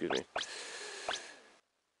 oh, excuse me.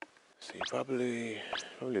 See, probably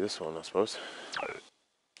this one, I suppose.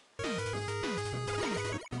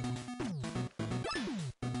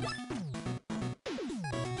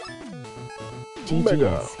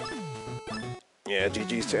 Mega. Yeah,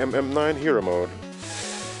 GG's to MM9 Hero Mode.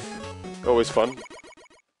 Always fun.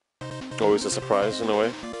 Always a surprise in a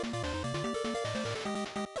way.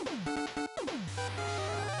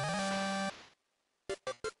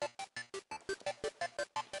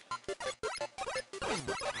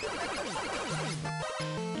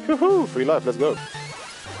 Woohoo! Free life, let's go.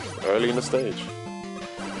 Early in the stage.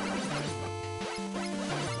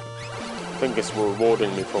 I think it's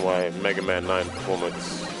rewarding me for my Mega Man 9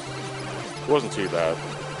 performance. It wasn't too bad.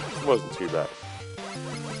 It wasn't too bad.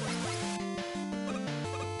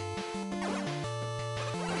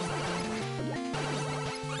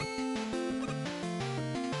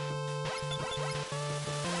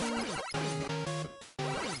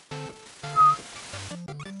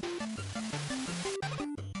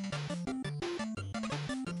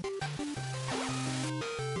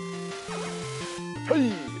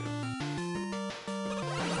 Hey!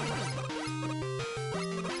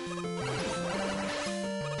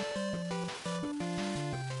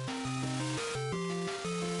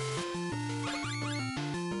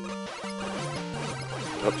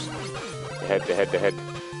 Oops. The head.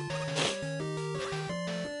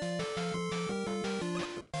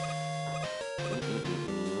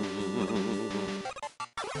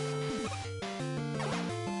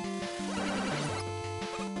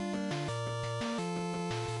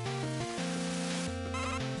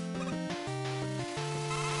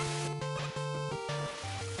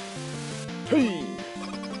 Hey!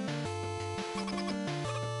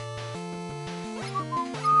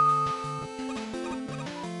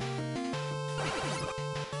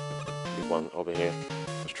 One over here.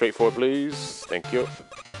 Straight forward, please. Thank you.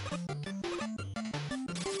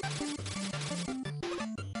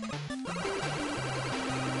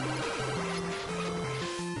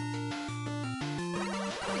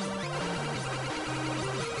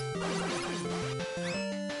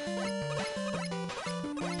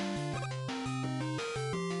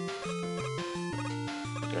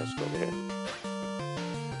 Let's go over here.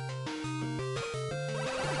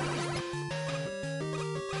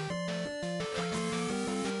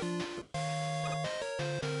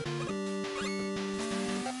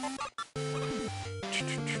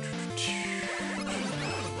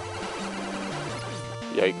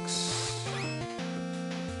 Yikes.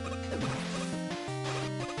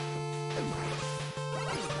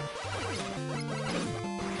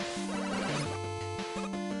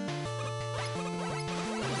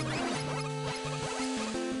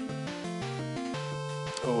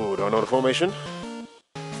 Oh, do I know the formation?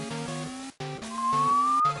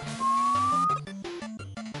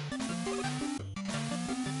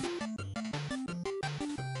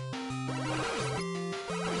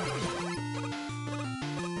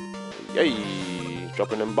 Yay!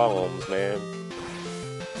 Dropping them bombs, man.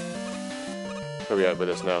 Where we at with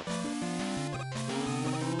this now?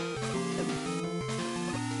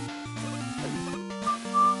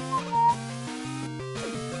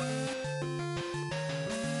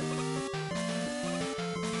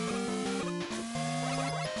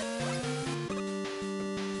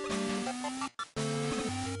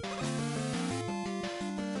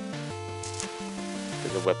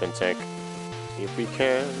 There's a weapon tank. If we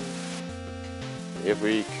can. If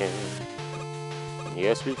we can.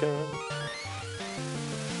 Yes, we can.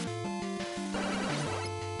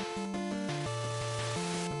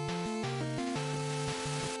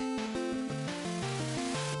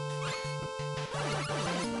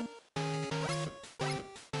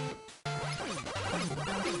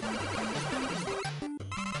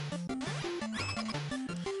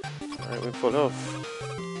 Alright, we pull off.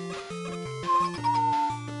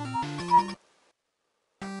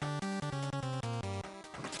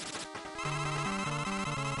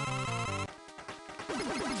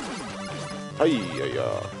 Hey,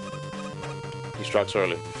 yeah. He strikes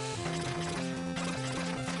early.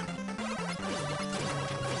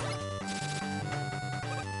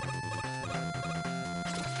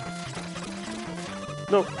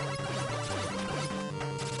 No.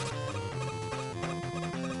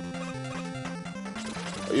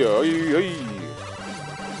 Yeah, hey.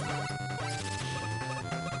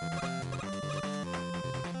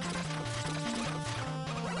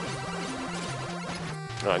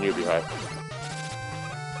 I knew it'd be high.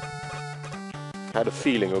 Had a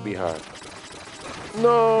feeling it would be high.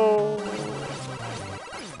 No.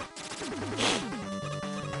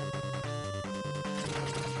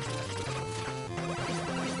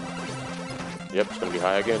 Yep, it's gonna be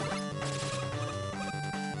high again.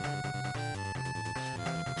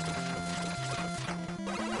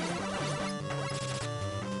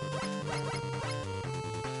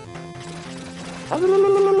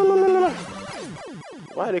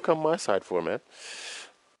 Why they come my side for, man?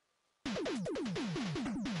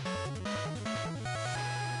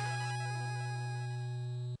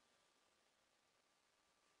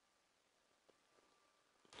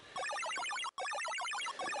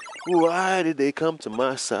 Why did they come to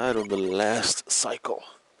my side on the last cycle?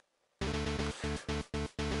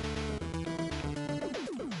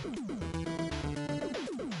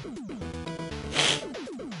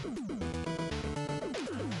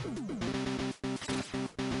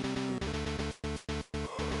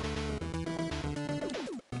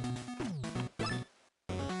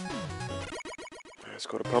 Let's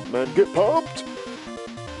go to pump, man. Get pumped!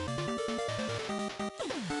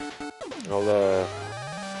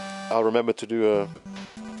 I'll remember to do a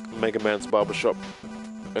Megaman's barbershop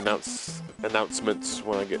announcements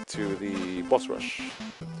when I get to the boss rush.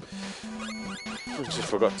 I just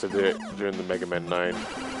forgot to do it during the Mega Man 9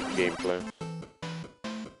 gameplay.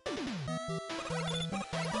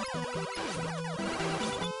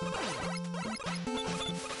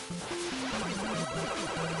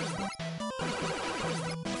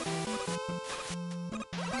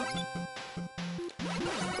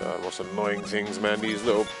 God, what's annoying things, man, these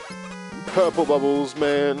little purple bubbles,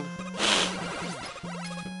 man.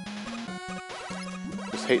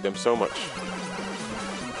 Just hate them so much.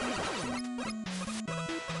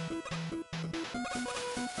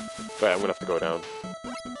 Right, I'm gonna have to go down.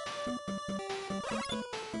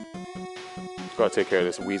 Gotta take care of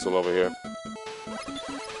this weasel over here.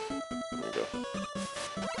 There we go.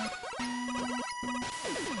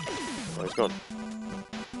 Oh, he's gone.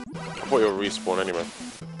 I thought he'll respawn anyway.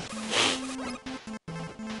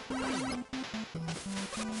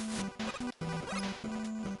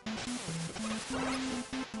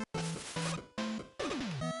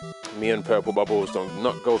 Me and purple bubbles do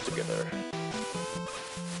not go together.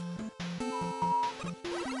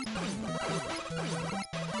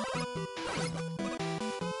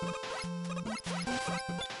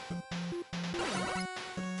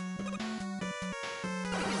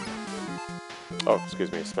 Oh,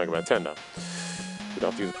 excuse me, it's Mega Man 10 now. We don't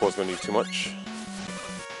have to use the pause menu too much.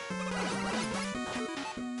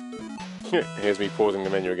 Here's me pausing the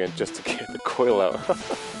menu again just to get the coil out.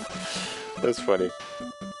 That's funny.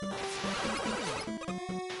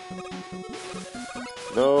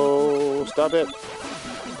 No, stop it.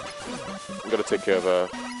 I'm gonna take care of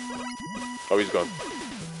oh, he's gone.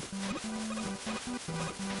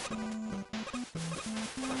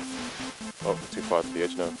 Oh, too far to the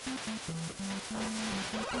edge now.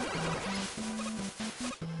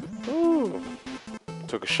 Ooh.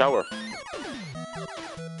 Took a shower.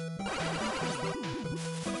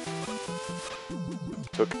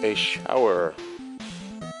 Took a shower.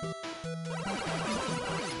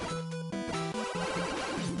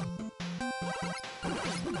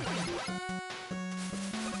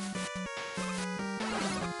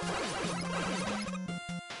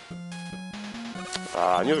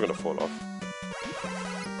 Ah, I knew it was gonna fall off.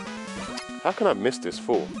 How can I miss this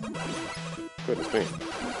fall? Goodness me.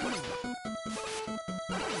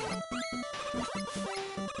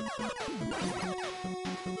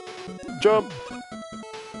 Jump!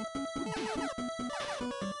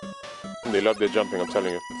 They love their jumping, I'm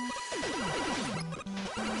telling you.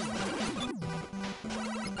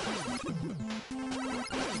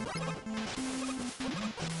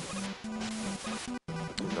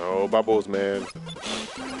 No bubbles, man.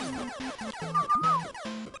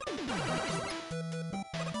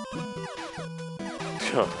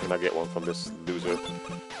 Can I get one from this loser?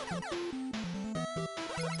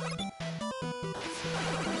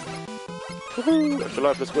 Woohoo! Extra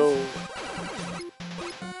life, let's go!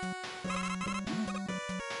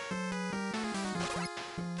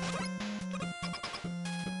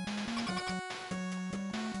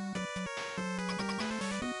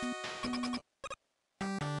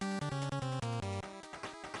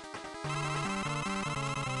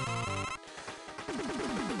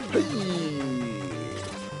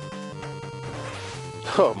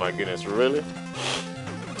 Oh my goodness, really?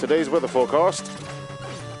 Today's weather forecast.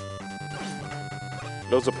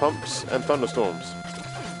 Loads of pumps and thunderstorms.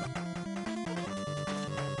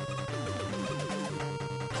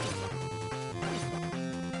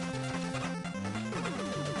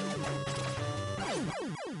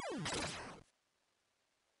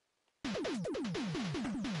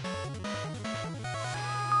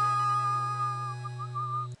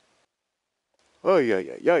 Oh yeah,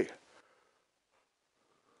 yeah, yeah.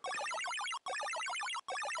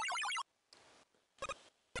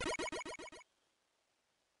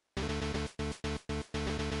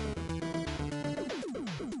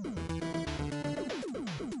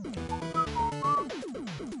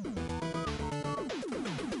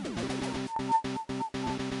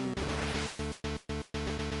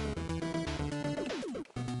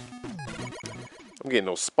 I'm getting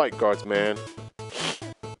those spike guards, man.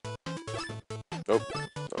 Nope.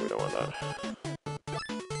 No, we don't want that.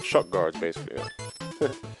 Shock guards, basically.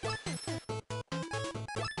 Yeah.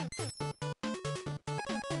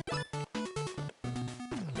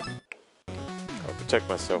 I'll protect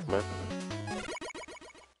myself, man.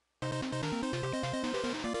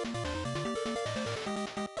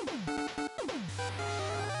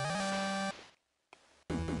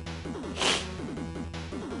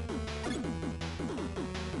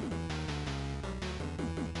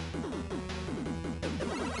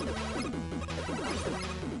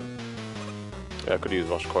 Yeah, I could use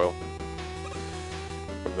rush coil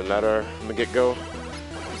from the ladder from the get-go.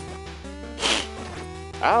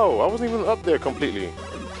 Ow! I wasn't even up there completely.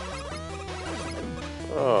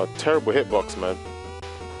 Oh, terrible hitbox, man.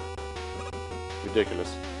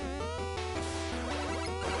 Ridiculous.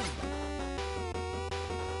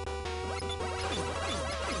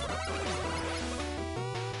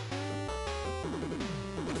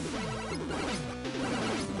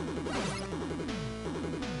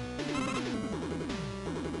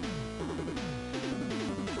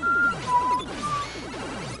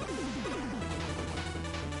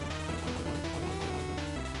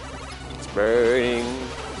 Burning,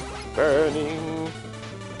 burning,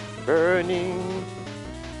 burning.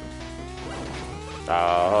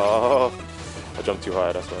 Oh, I jumped too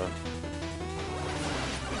high, that's why.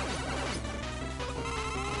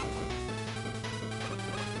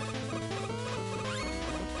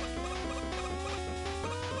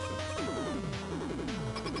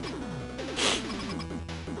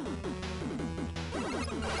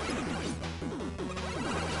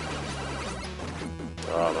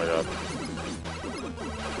 Oh my god.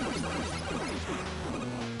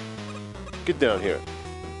 Get down here.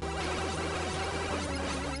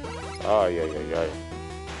 Oh, yeah, yeah, yeah.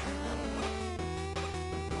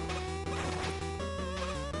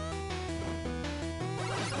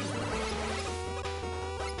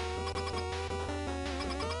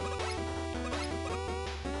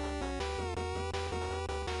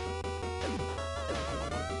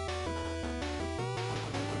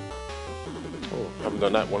 Oh, haven't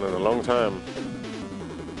done that one in a long time.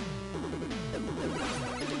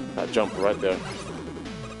 That jump right there.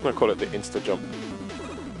 I'm gonna call it the insta jump.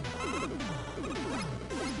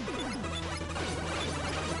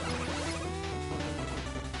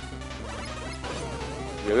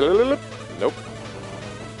 Nope.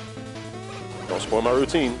 Don't spoil my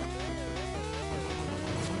routine.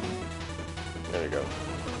 There we go.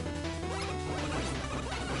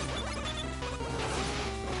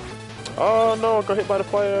 Oh no, I got hit by the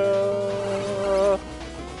fire.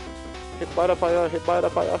 Hit by the fire, hit by the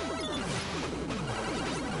fire.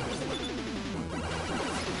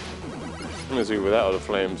 I'm gonna see without all the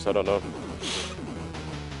flames, I don't know.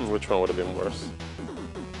 Which one would have been worse?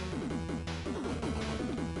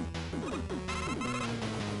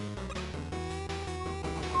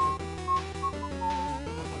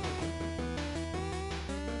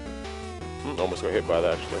 Almost got hit by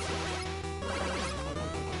that actually.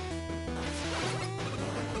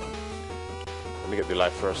 Let me get the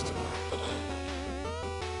life first.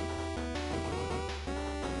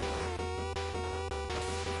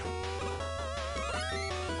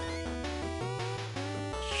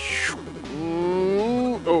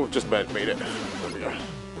 Oh, just about made it. There we are.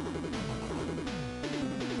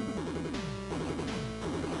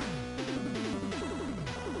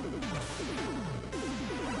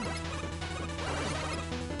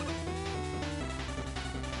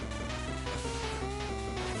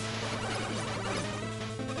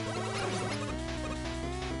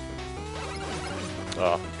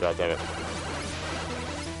 Oh, god damn it.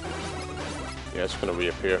 Yeah, it's gonna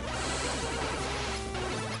reappear.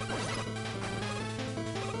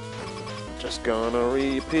 Just gonna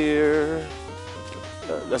reappear.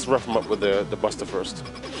 Let's rough him up with the buster first.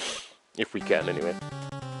 If we can, anyway.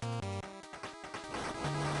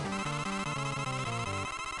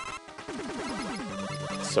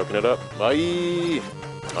 Soaking it up. Aye!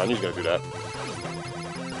 I knew he was gonna do that.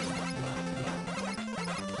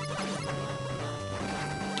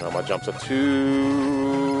 Oh, my jumps are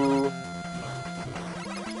too...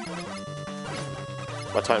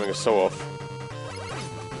 My timing is so off.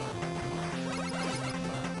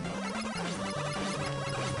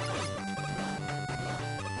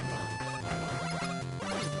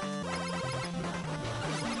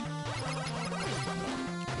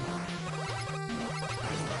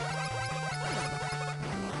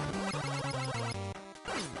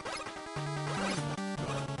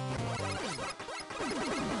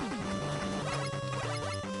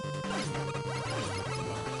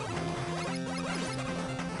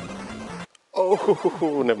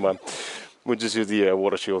 Oh, never mind. We'll just use the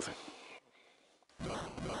water shield.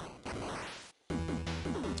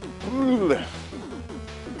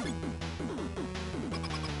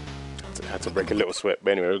 Had to break a little sweat,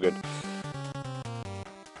 but anyway, we're good.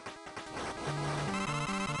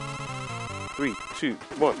 3, 2,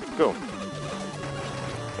 1, go.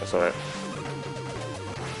 That's alright.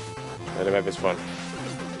 Let him have his fun.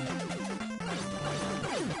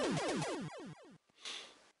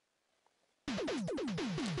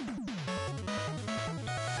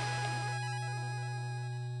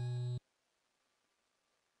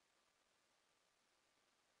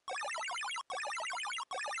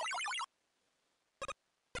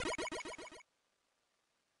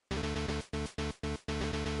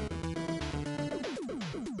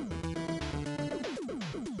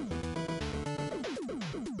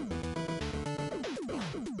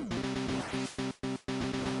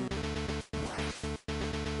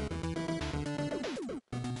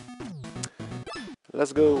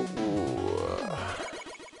 Let's go.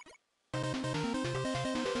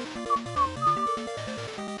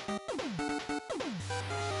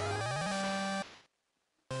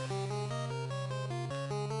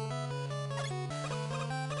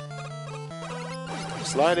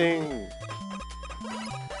 Sliding.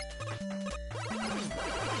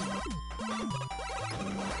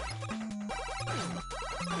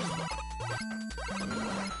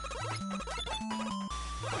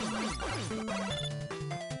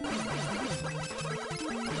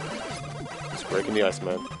 Just breaking the ice,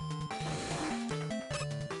 man.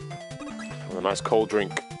 With a nice cold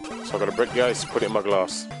drink. So I gotta break the ice, put it in my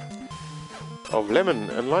glass of lemon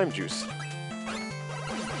and lime juice.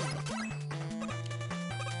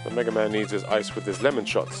 The Megaman needs his ice with his lemon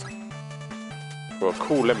shots for a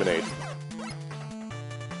cool lemonade.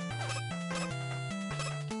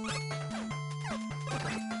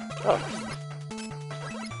 Oh,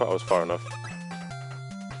 thought I was far enough.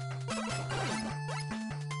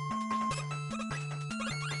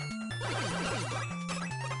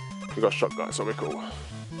 We got shotgun, so we're cool.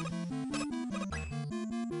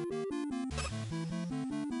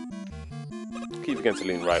 Keep against the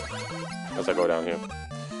lean right as I go down here.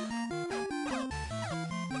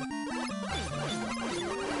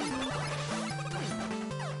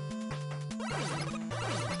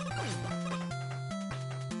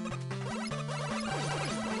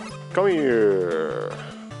 Come here.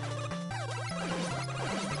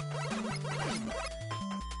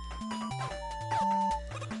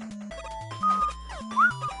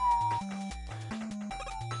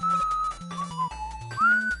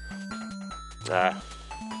 Ah.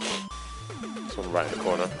 This one right in the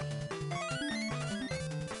corner.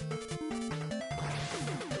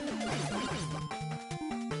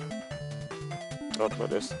 Oh, not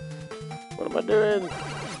this. What am I doing?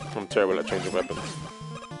 I'm terrible at changing weapons.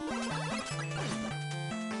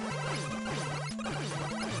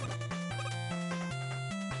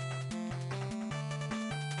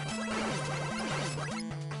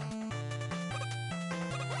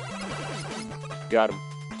 Got him.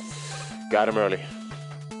 Got him early.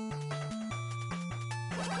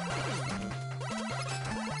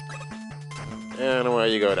 And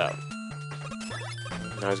away you go down.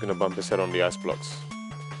 Now he's gonna bump his head on the ice blocks.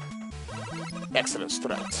 Excellent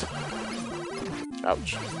strat.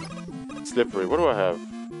 Ouch. Slippery. What do I have?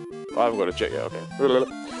 Oh, I haven't got a jet yet. Okay.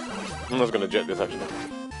 I'm not gonna jet this actually.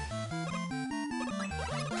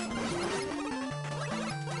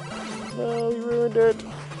 Oh, you ruined it.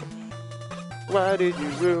 Why did you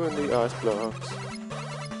ruin the ice blocks?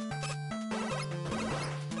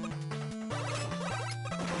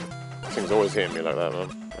 This thing's always hitting me like that, man.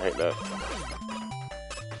 I hate that.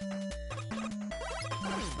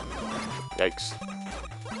 Yikes.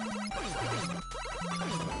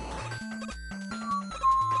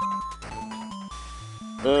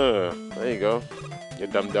 There you go. You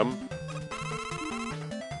dum-dum.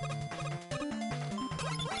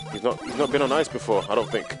 He's not been on ice before, I don't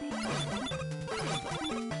think.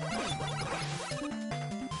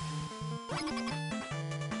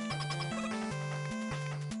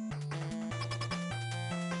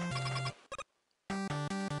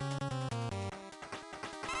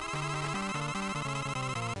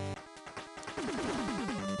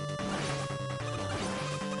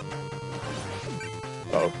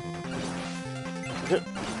 Uh-oh.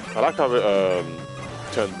 I like how it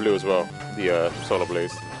turned blue as well, the solar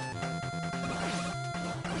blaze.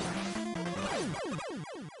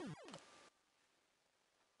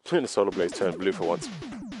 The solar blaze turned blue for once.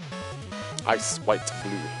 Ice white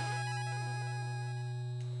blue.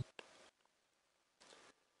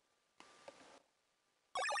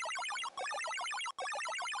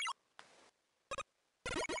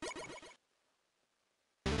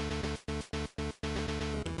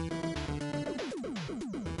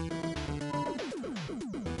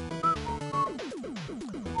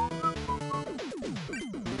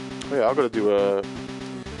 Oh yeah, I've got to do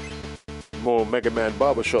more Megaman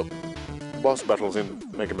Barbershop boss battles in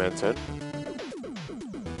Megaman 10.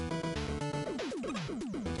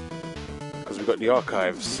 Because we've got the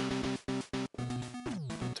archives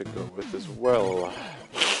to go with as well.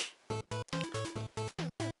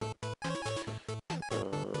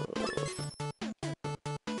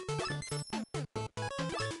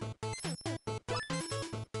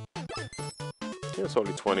 Yeah, it's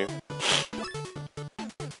only 20.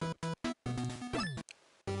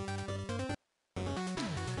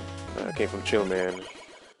 I came from Chill Man.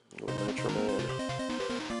 Nitro Man.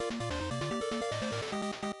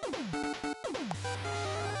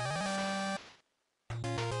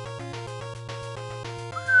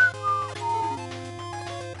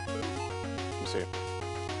 Let's see.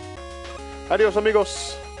 Adios,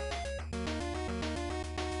 amigos.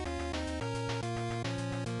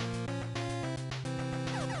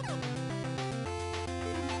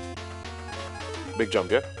 Big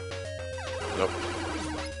jump, yeah? Nope.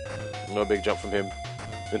 No big jump from him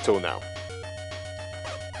until now.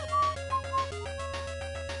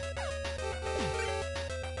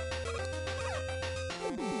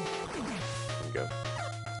 There we go.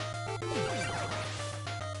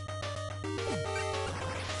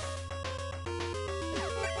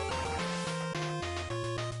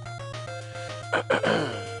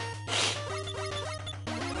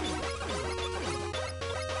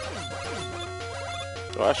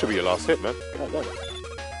 Oh, that should be your last hit, man. God damn it.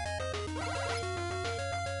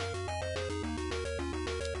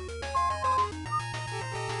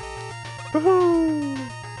 Woohoo!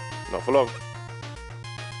 Not for long.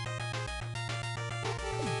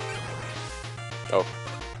 Oh,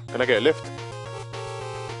 can I get a lift?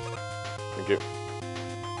 Thank you.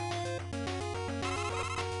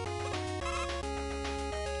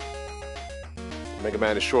 Mega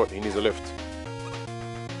Man is short, he needs a lift.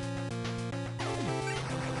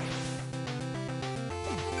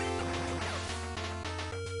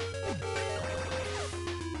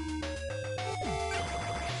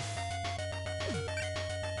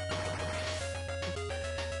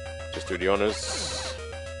 Just do the honors.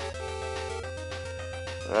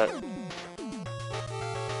 Alright.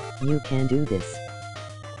 You can do this.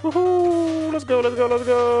 Woohoo! Let's go, let's go, let's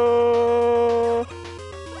go!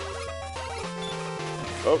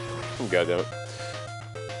 Oh, goddammit.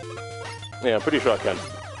 Yeah, I'm pretty sure I can.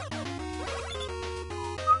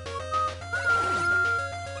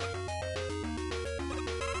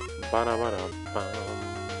 Ba-da-ba-da-bam.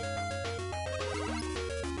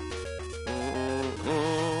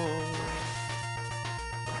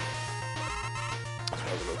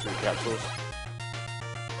 Those are the 2 capsules.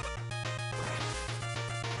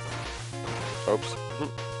 Oops.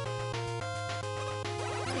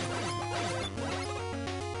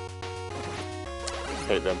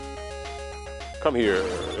 Hate them. Come here.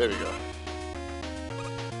 There we go.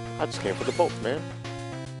 I just came for the bolts, man.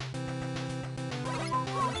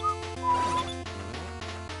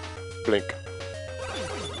 Blink.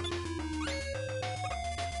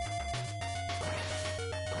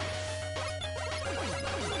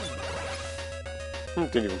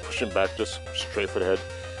 Didn't even push him back, just straight for the head.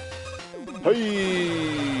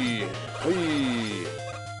 Hey! Hey!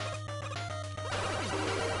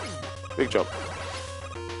 Big jump.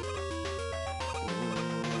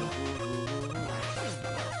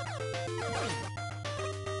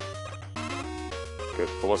 Good.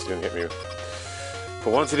 For once, he didn't hit me. For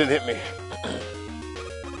once, he didn't hit me.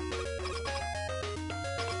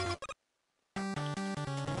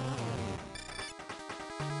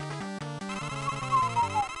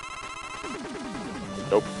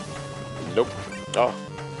 Nope. Nope. Oh.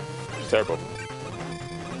 Terrible.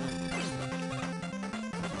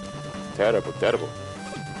 Terrible, terrible.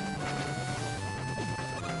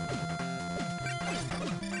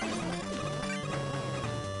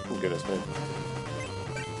 Oh, goodness, man.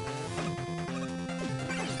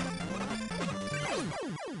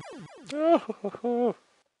 Oh,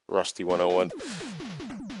 Rusty 101.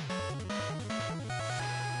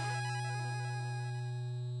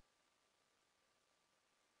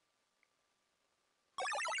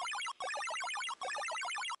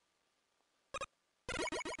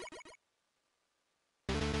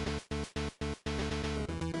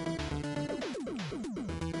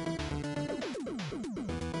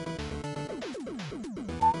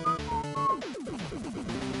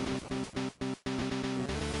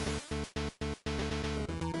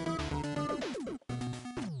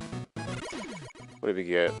 What did we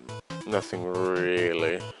get? Nothing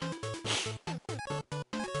really.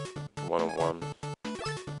 1-on-1.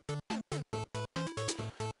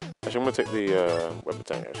 Actually, I'm gonna take the weapon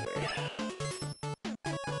tank actually.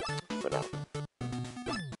 For now.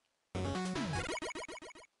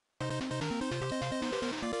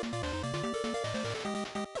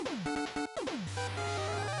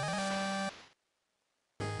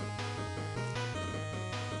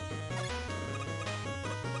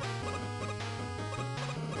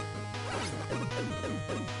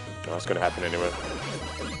 Oh, that's gonna happen anyway.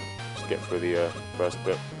 Just get through the first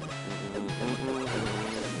bit.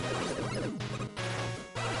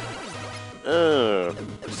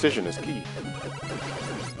 Precision is key.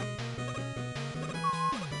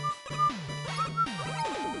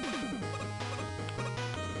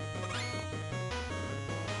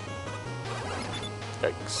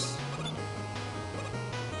 Yikes.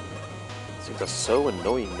 These things are so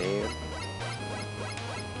annoying, man.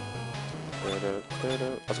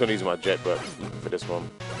 I was gonna use my jet, but for this one,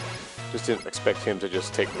 just didn't expect him to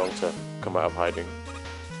just take long to come out of hiding.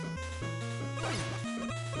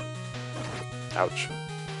 Ouch.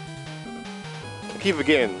 I keep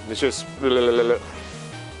forgetting, it's just...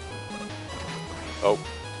 Oh.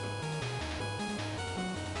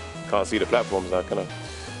 Can't see the platforms now, can I?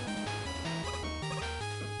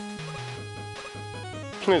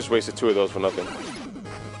 I just wasted 2 of those for nothing.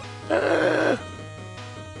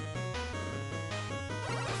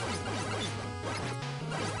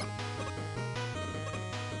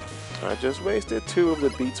 I just wasted 2 of the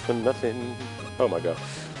beats for nothing. Oh my god.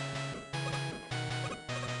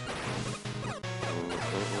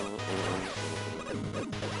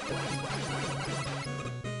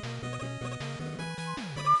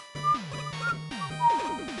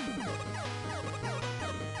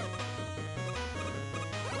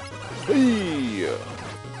 Hey!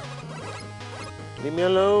 Leave me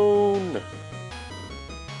alone!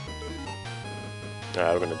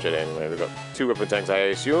 Alright, we're gonna jet anyway. We've got 2 weapon tanks, I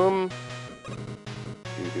assume.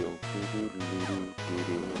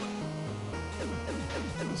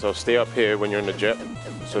 So stay up here when you're in the jet,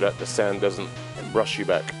 so that the sand doesn't rush you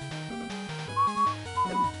back.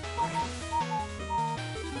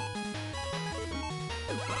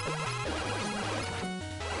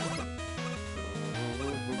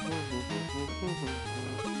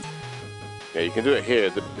 Yeah, you can do it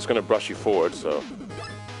here. It's gonna brush you forward, so.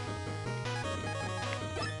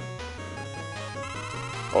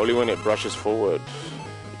 Only when it brushes forward,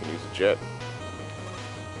 you can use a jet.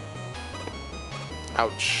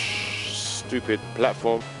 Ouch. Stupid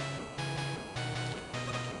platform.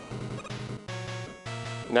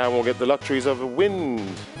 Now I won't get the luxuries of the wind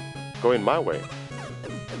going my way.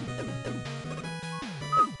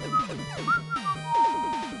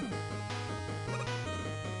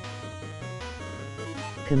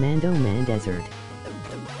 Commando Man Desert.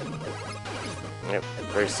 Yep,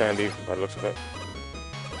 very sandy by the looks of it.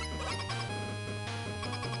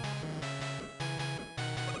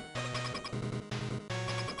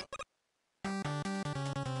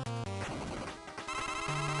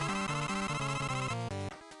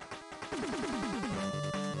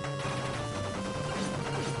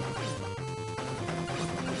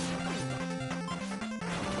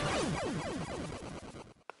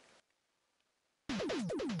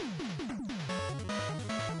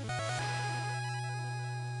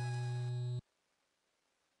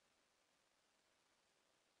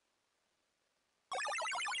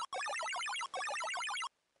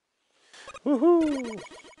 Woohoo!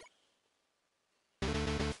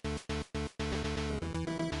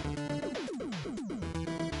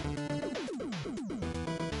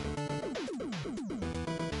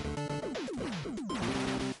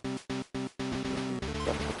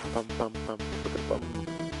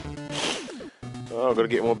 Oh, I'm gonna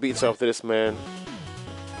get more beats after this, man.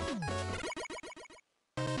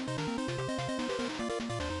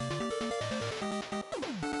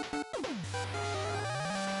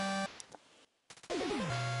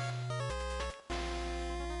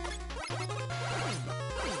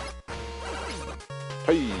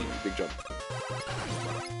 Hey, big jump.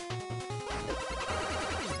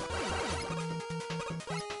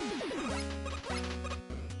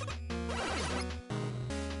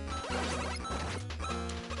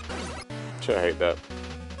 I hate that.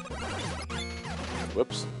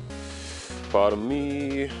 Whoops. Pardon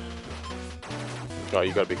me. Oh,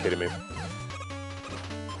 you gotta be kidding me.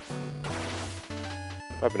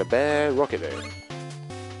 Having a bad rocket day.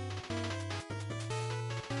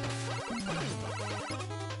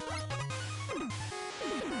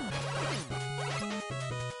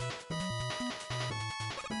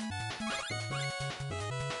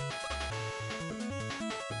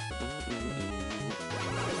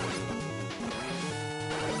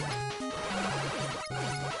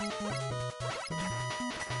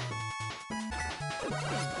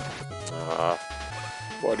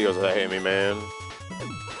 What deals are that hitting me, man?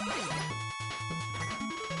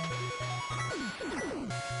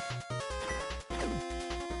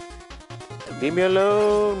 Leave me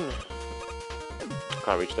alone.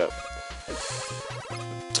 Can't reach that.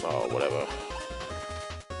 Oh, whatever.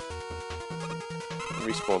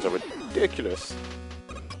 Respawns are ridiculous.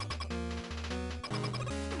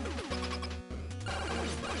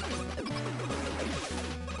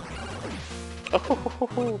 Oh,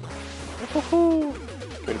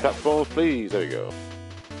 Spin platforms, please. There we go.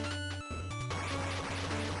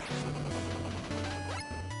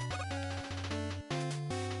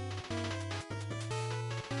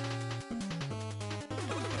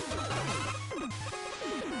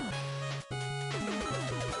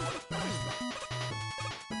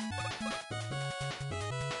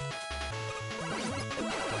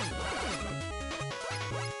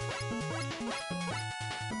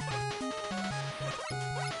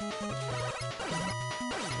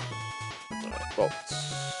 Bolts.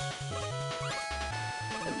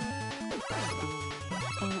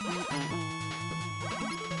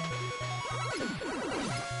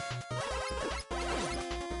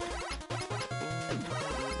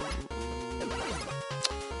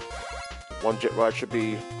 One jet ride should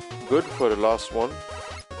be good for the last one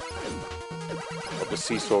of the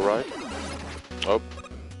seesaw ride. Oh,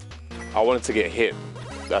 I wanted to get hit.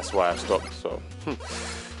 That's why I stopped. So,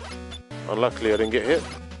 unluckily I didn't get hit,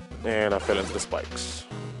 and I fell into the spikes.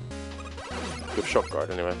 Good shock guard,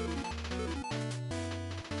 anyway.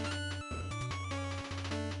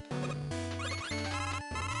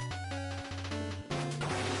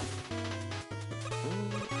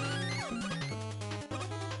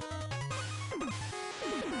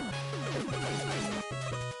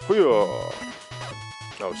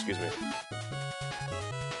 Oh, excuse me.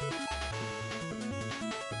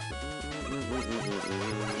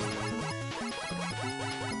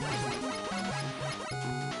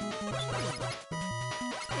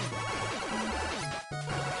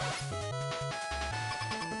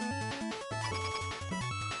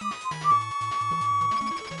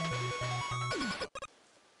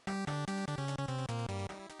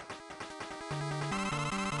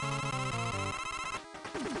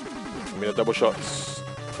 me the double shots.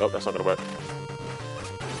 Oh, that's not gonna work.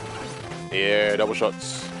 Yeah, double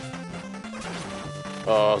shots.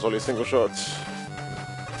 Oh, it's only a single shot.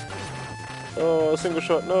 Oh, single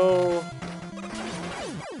shot, no.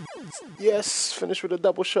 Yes, finish with a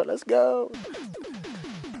double shot. Let's go.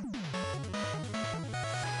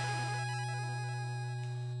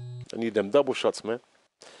 I need them double shots, man.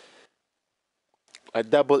 A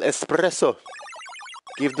double espresso.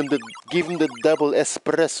 Give them the double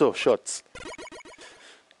espresso shots.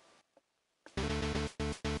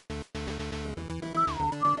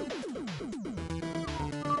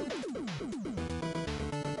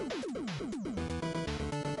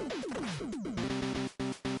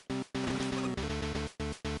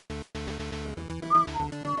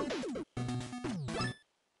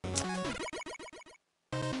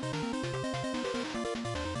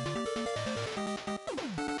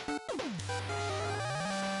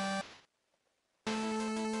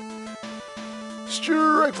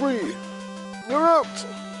 Strike free. You're out.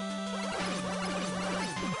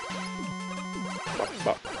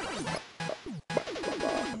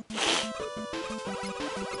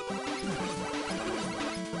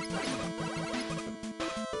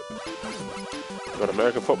 Got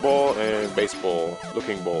American football and baseball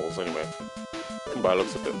looking balls anyway. By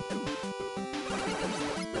looks of it.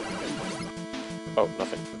 Oh,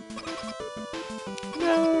 nothing.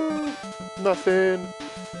 No, nothing.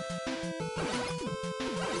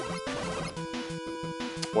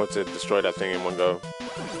 Want to destroy that thing in one go.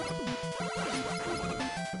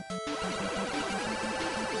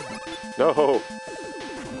 No!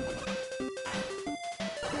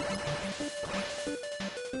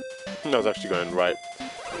 That was actually going right.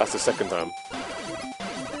 That's the second time.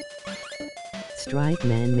 Strike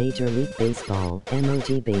Man Major League Baseball,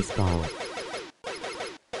 MOG Baseball.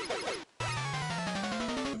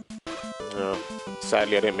 No,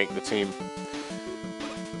 sadly I didn't make the team.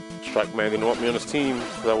 Strike Man didn't want me on his team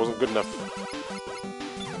because I wasn't good enough.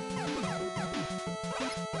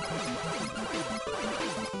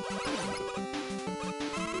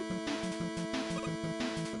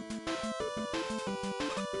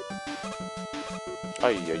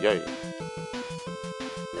 Ay, ay, ay.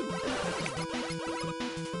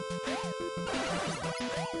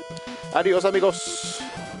 Adios, amigos.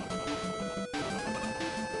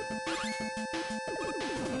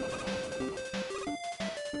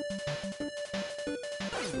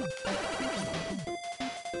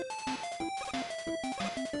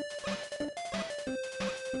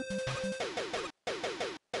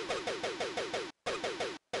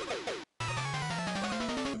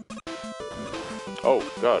 Oh,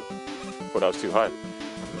 God. Thought that was too high.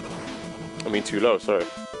 I mean, too low, sorry.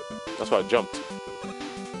 That's why I jumped.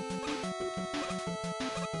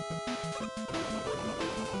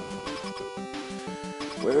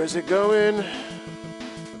 Where is it going?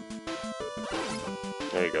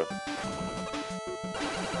 There you go.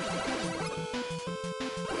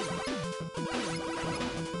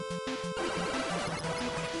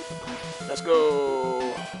 Let's go.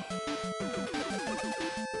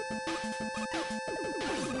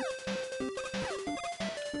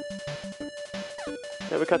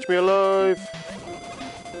 Never catch me alive.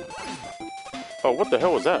 Oh, what the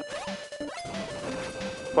hell was that?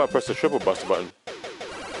 I pressed the triple buster button.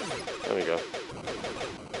 There we go.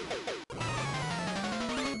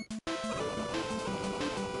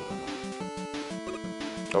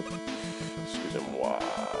 Oh, excusez-moi.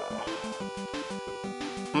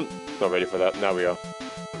 Not ready for that. Now we are.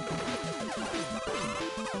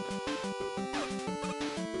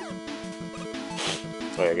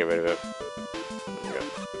 Oh yeah, get rid of it. There we go.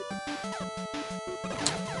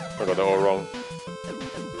 I got that all wrong.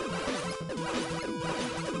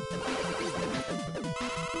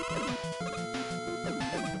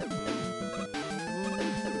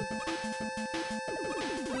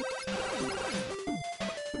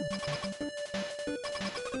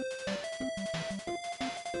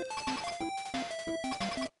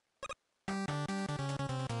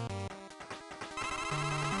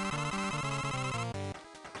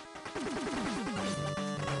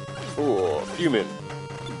 Oh, fuming.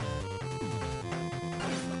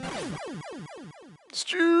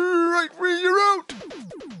 Strike free, you're out!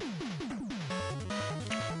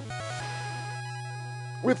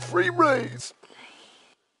 With 3 rays.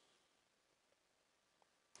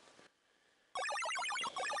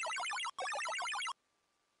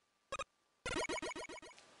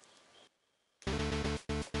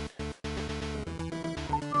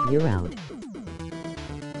 You're out.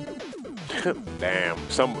 Damn,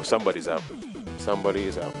 somebody's out. Somebody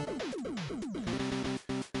is out.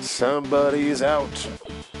 Somebody is out.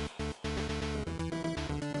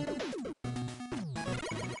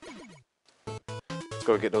 Let's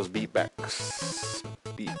go get those beats back.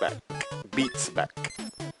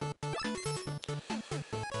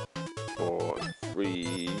 4,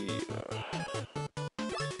 3.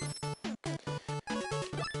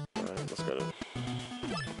 Alright, let's go.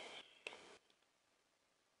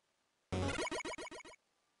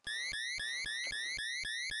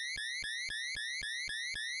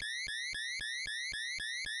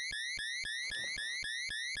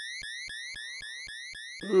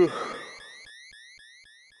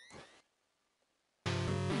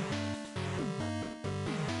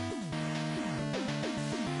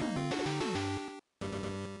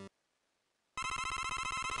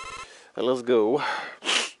 Let's go.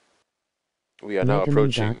 We are now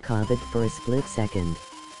approaching. Megaman got covered for a split second.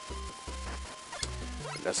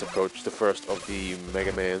 Let's approach the first of the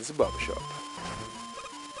Mega Man's barbershop.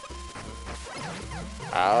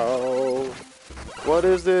 Ow! What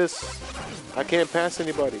is this? I can't pass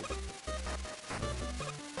anybody.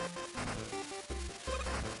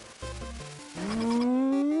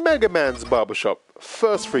 Mega Man's barbershop.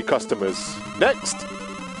 First free customers. Next!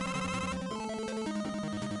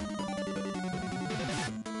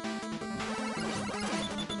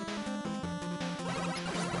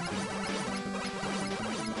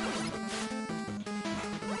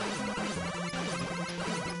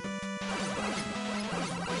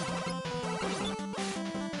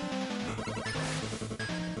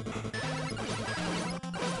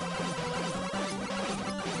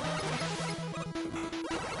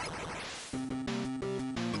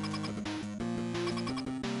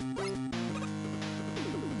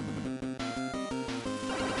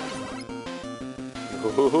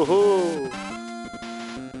 Ho-ho-ho-ho.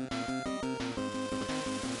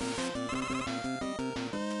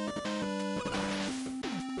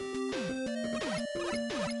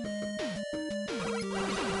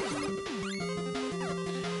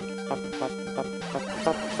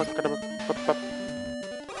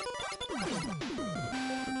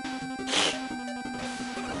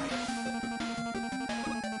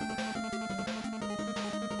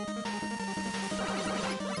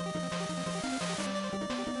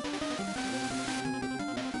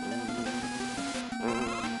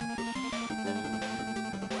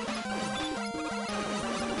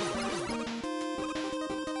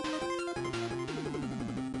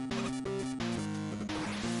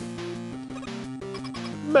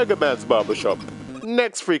 Mega Man's barbershop.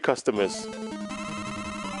 Next free customers. I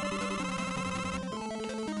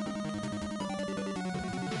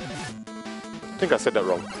think I said that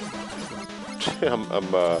wrong.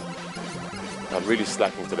 I'm really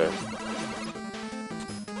slacking today.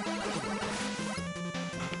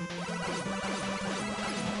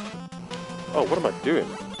 Oh, what am I doing?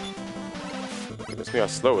 Goodness me, how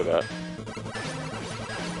slow with that.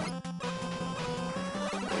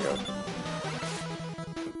 There you go.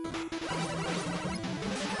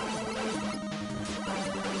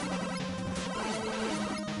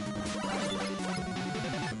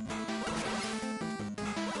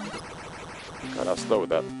 God, how slow with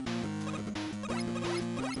that.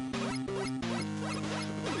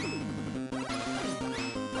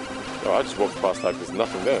 Oh, I just walked past like there's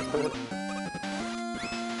nothing there.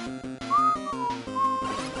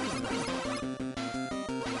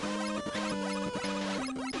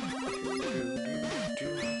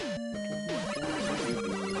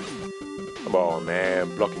 Come on,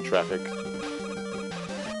 man, blocking traffic.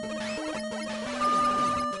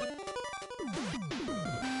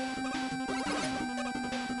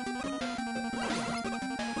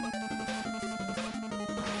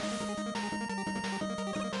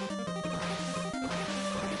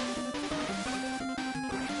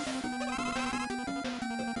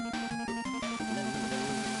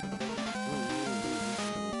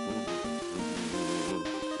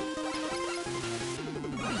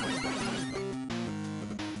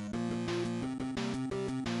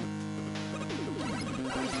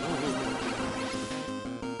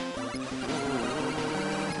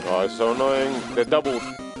 Oh, it's so annoying. They're doubled.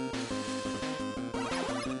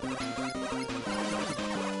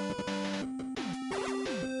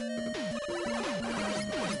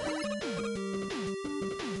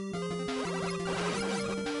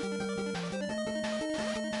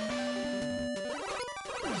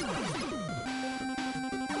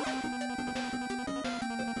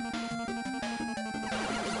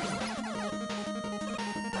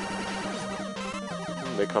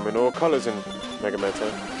 They come in all colors in Mega Man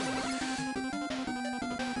 10.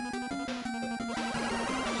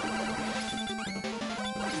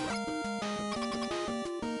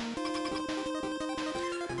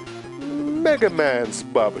 Mega Man's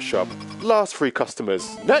barbershop. Last free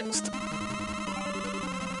customers. Next!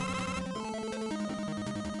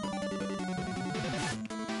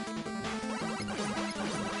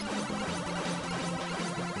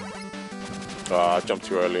 Ah, I jumped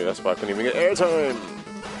too early. That's why I couldn't even get airtime.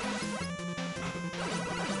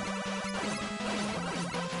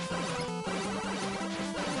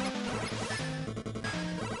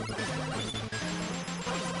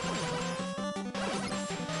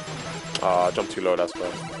 Ah, I jumped too low. That's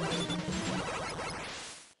why.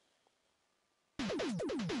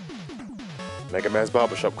 Mega Man's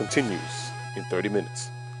Barbershop continues in 30 minutes.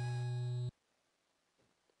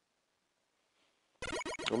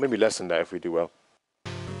 Or maybe less than that if we do well.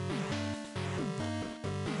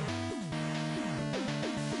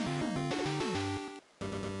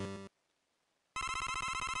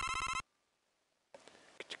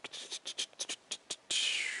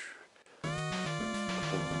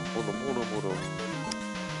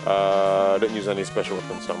 Didn't use any special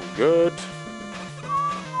weapons, so I'm good.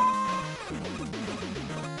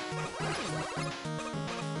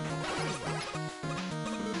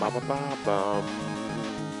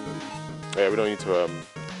 Yeah, we don't need to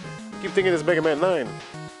keep thinking it's Mega Man 9.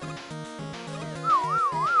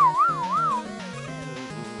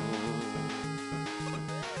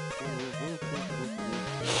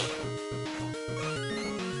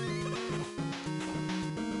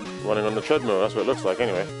 Running on the treadmill, that's what it looks like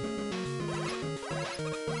anyway.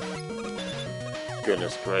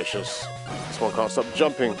 Goodness gracious. This one can't stop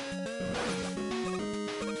jumping.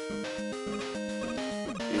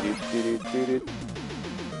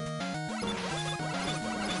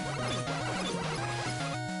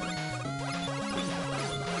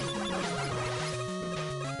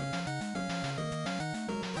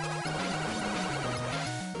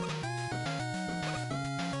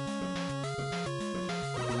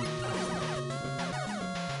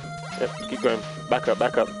 Yep, keep going. Back up,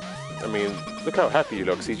 back up. I mean, look how happy he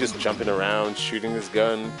looks. He's just jumping around, shooting his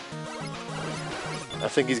gun. I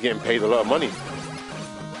think he's getting paid a lot of money.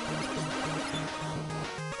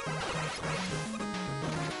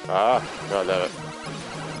 Ah, god damn it.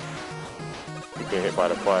 He's getting hit by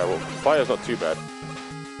the fire. Well, fire's not too bad.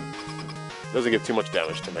 Doesn't give too much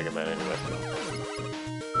damage to Mega Man anyway.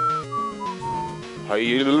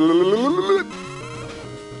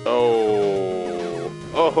 Oh.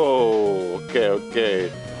 Oh, okay,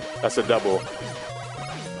 okay. That's a double.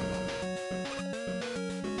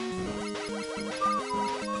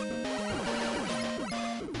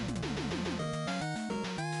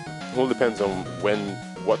 All depends on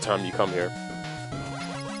what time you come here.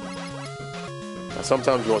 Now,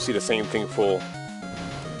 sometimes you won't see the same thing for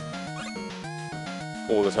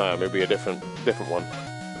all the time. Maybe a different one.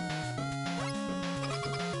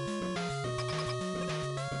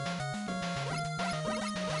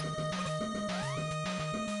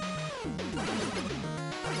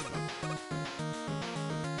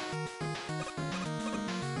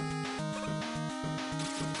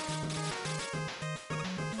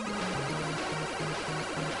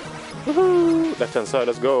 Woohoo! Left hand side,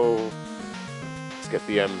 let's go. Let's get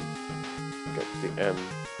the M. Get the M.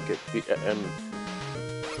 Get the M.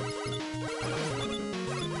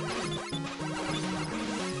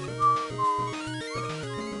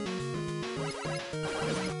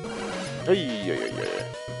 Hey, yeah, yeah, yeah.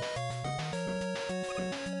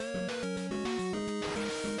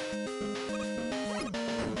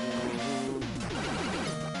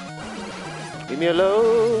 Leave me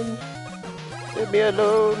alone. Leave me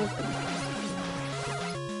alone.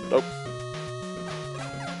 Nope.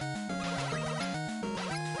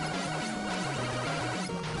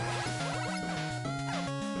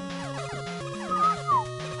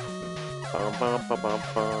 Bum, bum, bum, bum,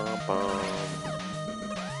 bum, bum.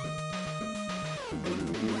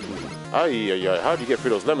 Ay, ay, ay. How did you get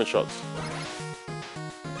through those lemon shots?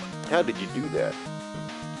 How did you do that?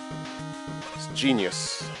 It's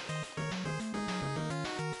genius.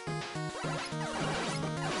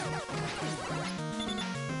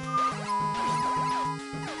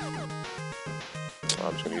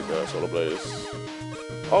 I'm just gonna use the solar blaze.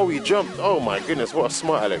 Oh, he jumped! Oh my goodness, what a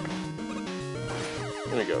smart aleck.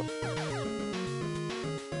 There we go.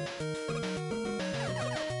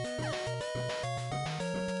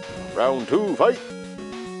 Round 2, fight!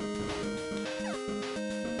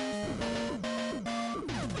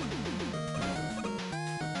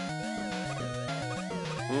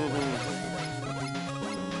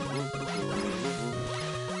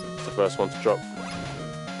 It's the first one to drop.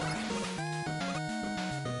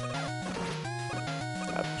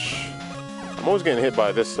 Ouch. I'm always getting hit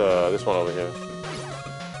by this this one over here.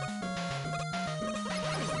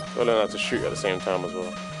 Gotta learn how to shoot at the same time as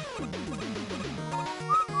well.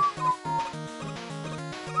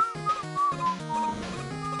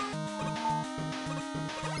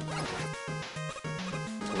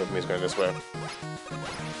 Look at me, he's going this way.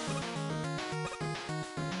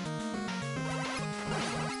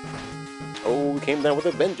 came down with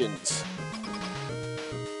a vengeance.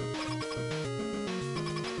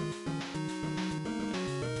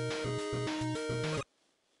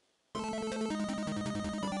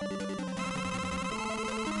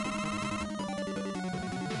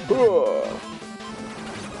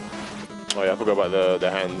 Oh yeah, I forgot about the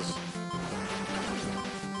hands.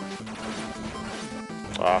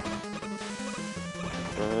 Ah.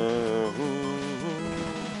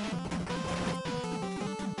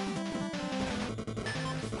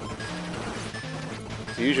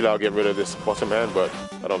 So usually I'll get rid of this bottom hand, but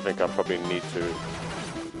I don't think I probably need to.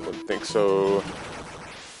 Don't think so.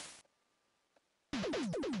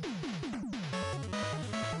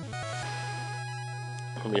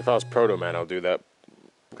 I mean, if I was Proto Man, I'll do that.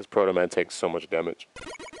 Because Proto Man takes so much damage.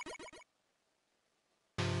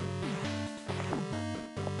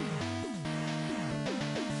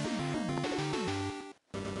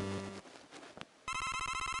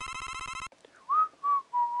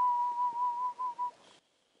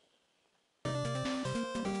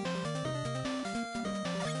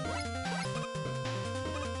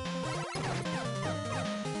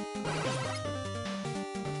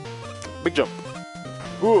 Big jump.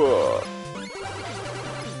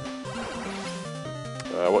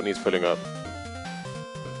 What needs filling up?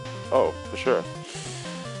 Oh, for sure.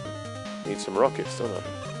 Need some rockets, don't I?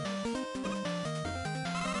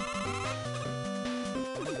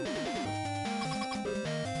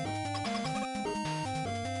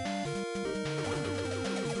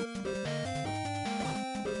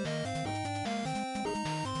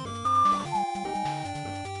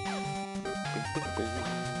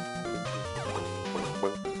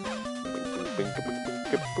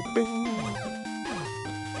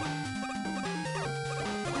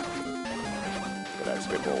 That's a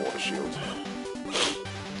bit more water shield.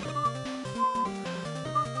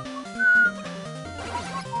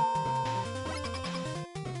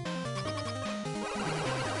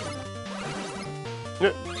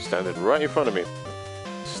 Yep, standing right in front of me.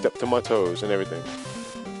 Stepped on my toes and everything.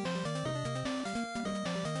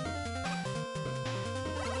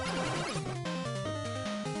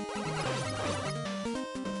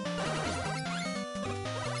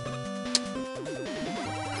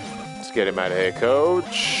 Get him out of here,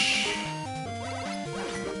 coach.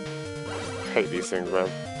 Hate these things, man.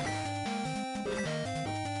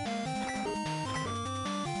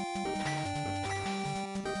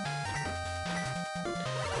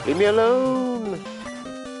 Leave me alone.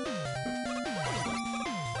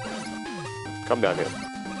 Come down here.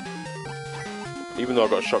 Even though I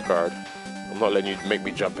got a shock guard, I'm not letting you make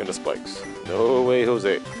me jump into spikes. No way,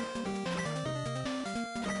 Jose.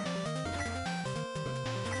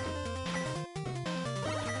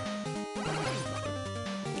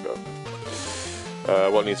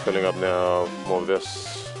 What needs filling up now? More of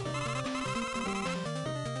this.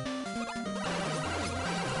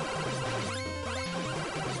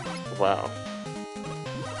 Wow.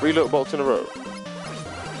 3 little bolts in a row.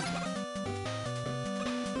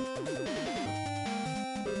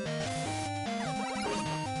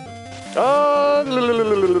 Ah! I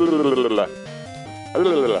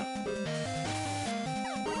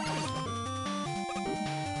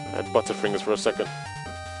had butterfingers for a second.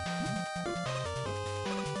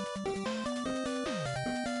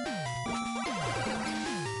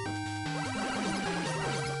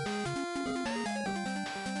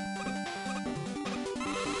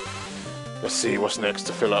 Let's see what's next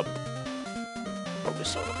to fill up. Probably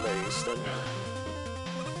Solar Blaze then.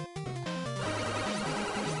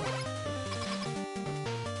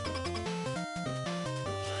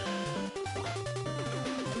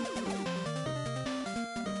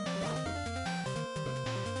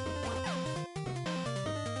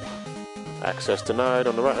 Access denied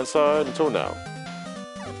on the right hand side until now.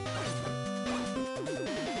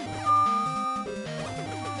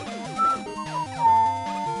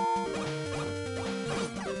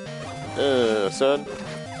 Son.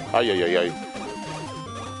 Ay, ay, ay, ay.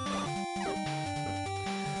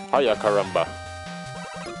 Hiya, caramba.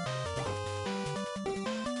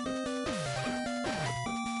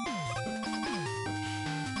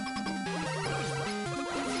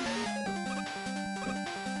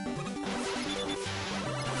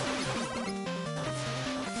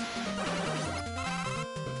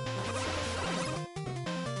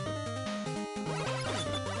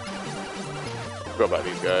 Forgot about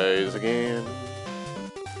these guys again.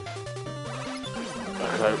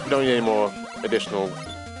 Okay, we don't need any more additional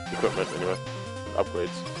equipment anyway.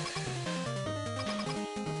 Upgrades.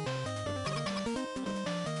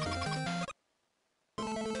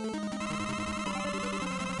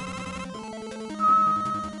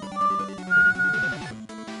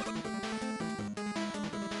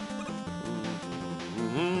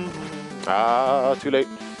 Ah, too late.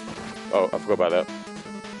 Oh, I forgot about that.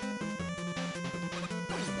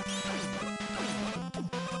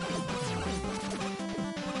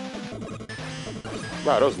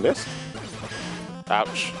 Wow, those missed.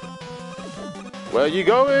 Ouch. Where are you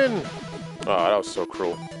going? Oh, that was so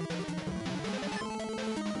cruel.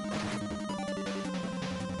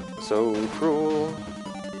 So cruel.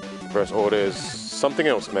 First order is something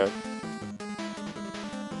else, man.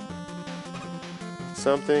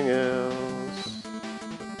 Something else.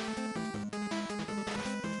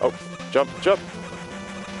 Oh, jump, jump.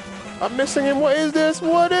 I'm missing him. What is this?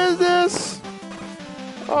 What is this?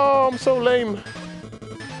 Oh, I'm so lame.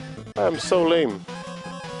 I'm so lame.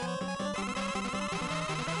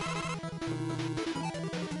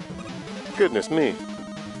 Goodness me.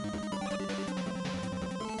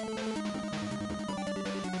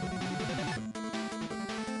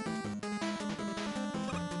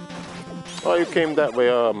 Oh, you came that way.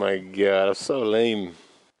 Oh my god, I'm so lame.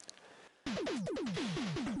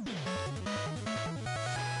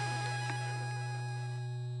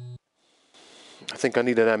 I think I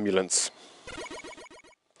need an ambulance.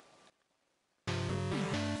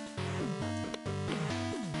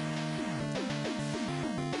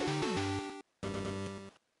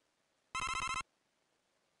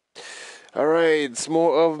 Alright, it's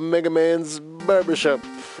more of Megaman's barbershop.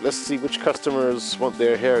 Let's see which customers want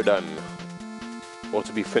their hair done. Or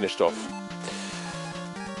to be finished off.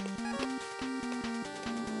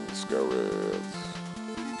 Let's go with...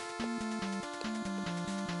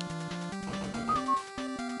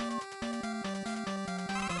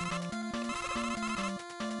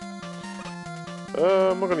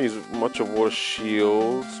 I'm not gonna use much of Water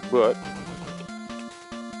Shields, but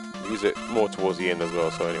use it more towards the end as well,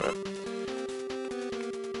 so anyway.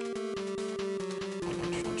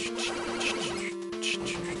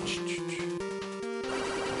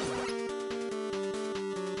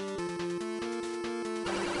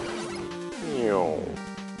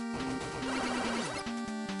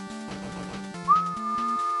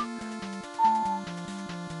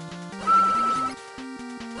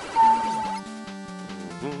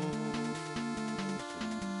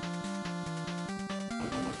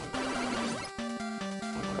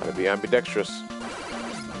 Gotta be ambidextrous.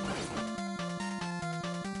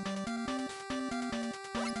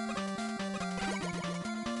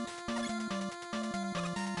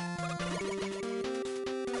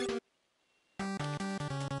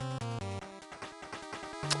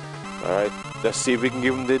 Alright, let's see if we can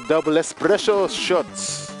give him the double espresso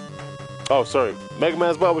shots. Oh, sorry.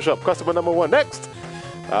 Megaman's Barbershop, customer number 1. Next!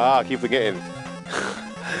 Ah, I keep forgetting.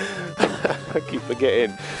 I keep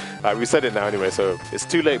forgetting. Alright, we said it now anyway, so it's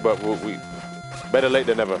too late, but we better late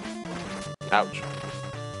than never. Ouch.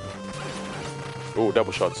 Ooh,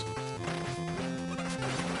 double shots.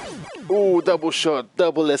 Ooh, double shot,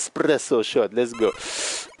 double espresso shot. Let's go.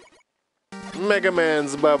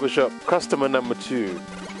 Megaman's Barbershop, customer number 2.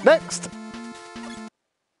 Next!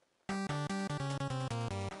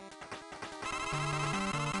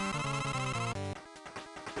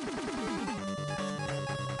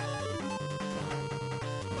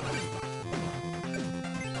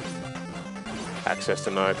 Access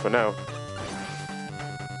denied for now.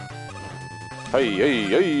 Hey, hey,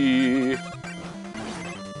 hey!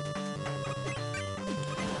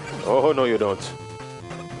 Oh, no you don't.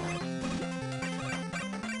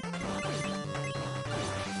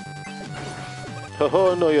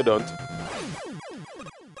 Oh, no you don't.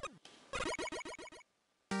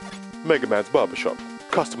 Megaman's Barbershop,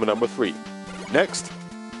 customer number 3. Next!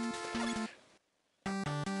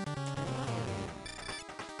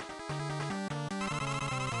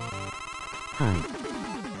 Hi.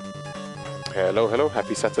 Hello, hello,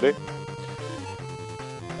 happy Saturday.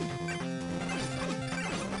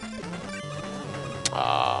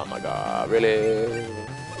 Ah, my god, really?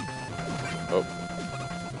 Oh.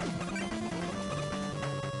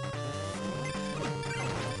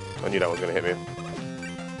 I knew that was gonna hit me.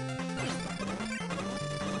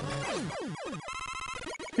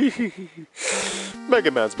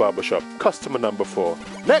 Megaman's Barbershop, customer number 4.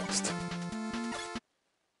 Next!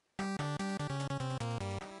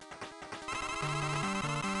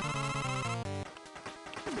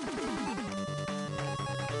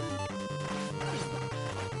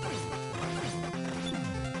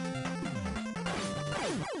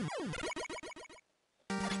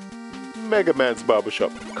 Megaman's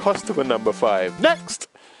Barbershop, customer number 5. Next!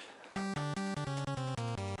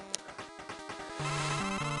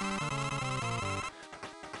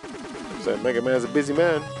 So Megaman's a busy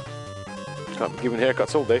man. Can't be giving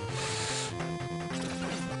haircuts all day.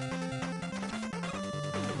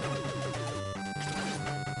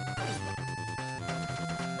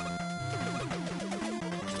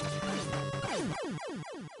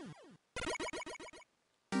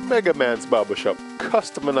 Megaman's Barbershop,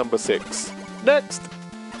 customer number 6. Next!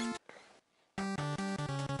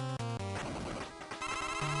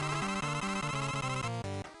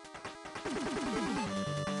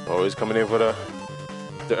 Always coming in for the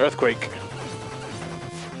earthquake.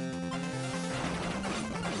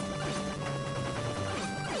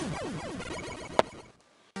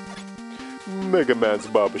 Megaman's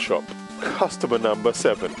Barbershop, customer number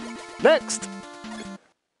 7. Next!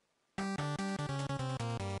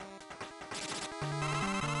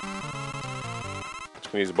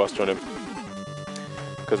 We need a buster on him.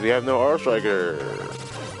 Because we have no R Striker.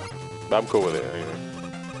 I'm cool with it anyway.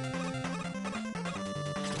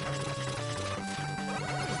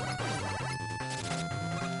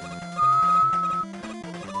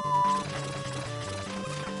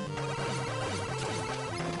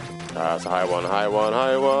 Ah, it's a high one, high one,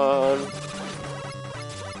 high one.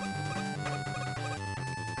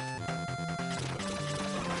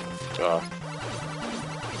 Ah.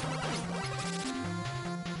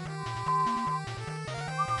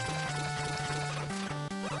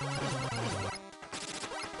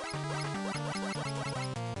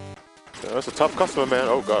 That's a tough customer, man.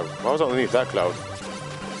 Oh god, I was underneath that cloud.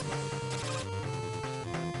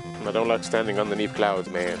 I don't like standing underneath clouds,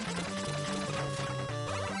 man.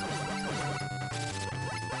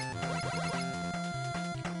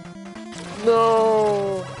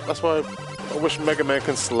 No! That's why I wish Mega Man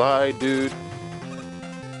can slide, dude.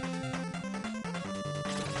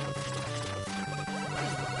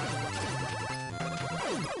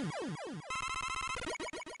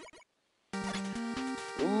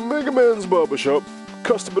 Megaman's Barbershop,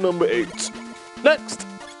 customer number 8. Next!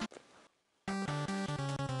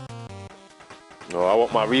 Oh, I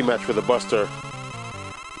want my rematch with the Buster.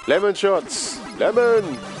 Lemon shots!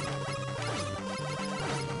 Lemon!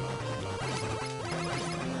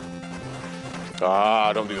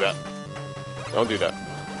 Ah, don't do that. Don't do that.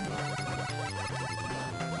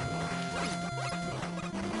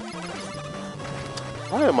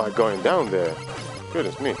 Why am I going down there?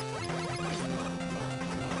 Goodness me.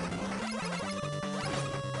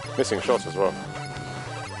 Missing shots as well.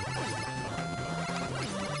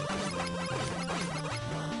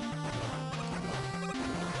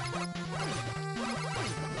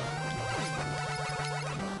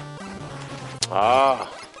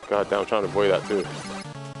 Ah, god damn, I'm trying to avoid that too.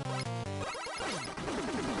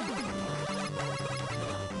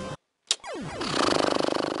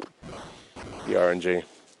 The RNG.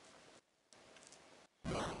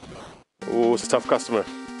 Ooh, it's a tough customer.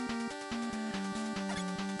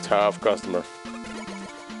 Tough customer.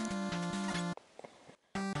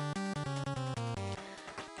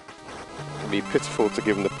 It'd be pitiful to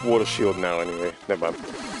give him the water shield now anyway. Never mind.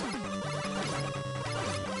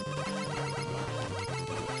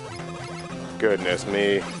 Goodness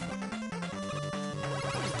me.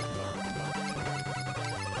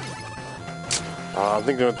 I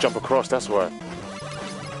think they're gonna jump across, that's why.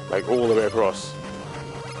 Like all the way across.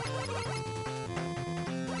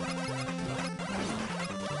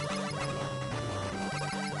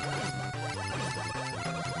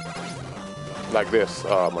 Like this.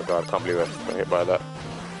 Oh my god, I can't believe I got hit by that.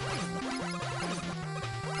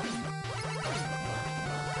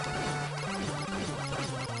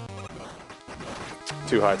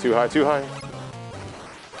 Too high, too high, too high.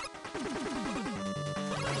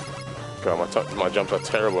 God, my jumps are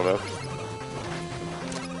terrible, man.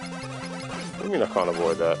 What do you mean I can't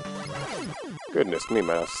avoid that? Goodness me,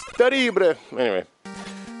 man. Terrible. Anyway,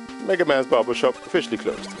 Mega Man's Barbershop officially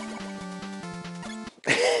closed.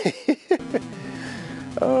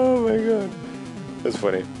 Oh my god. That's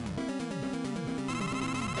funny.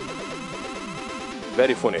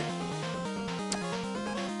 Very funny.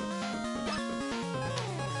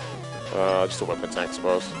 Just a weapon tank, I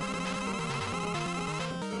suppose.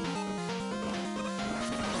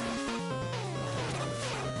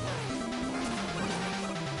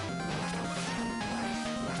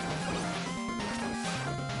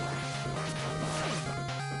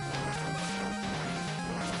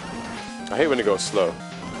 I hate when it goes slow.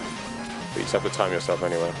 But you just have to time yourself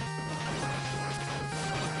anyway.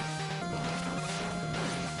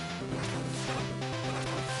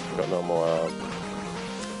 Got no more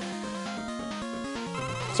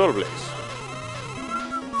Solar Blaze.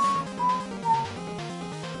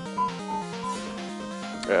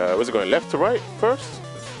 Was it going left to right first?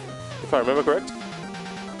 If I remember correct?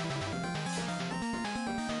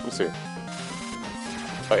 Let's see.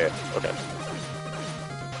 Oh yeah, okay.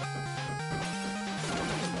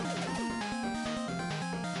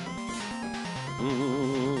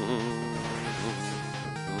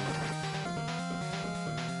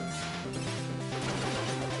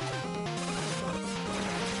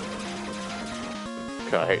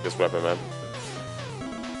 I hate this weapon, man.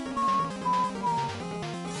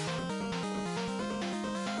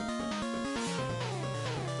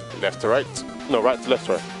 Left to right. No, right to left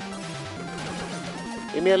to right.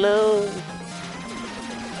 Leave me alone.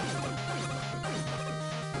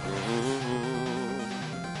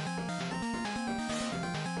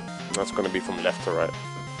 That's going to be from left to right.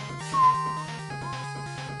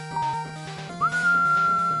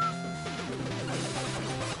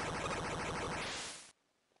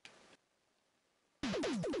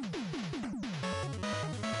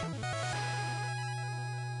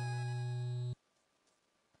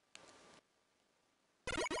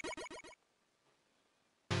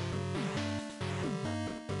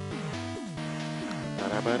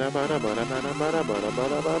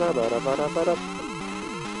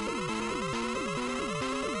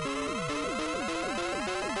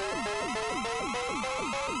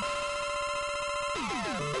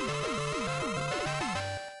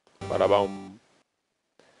 Bada-bum.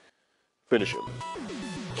 Finish him.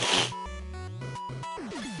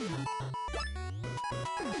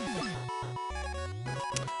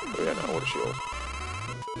 Oh yeah, now water shield.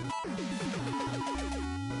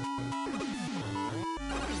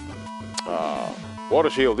 Water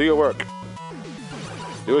shield, do your work.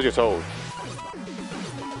 Do as you're told.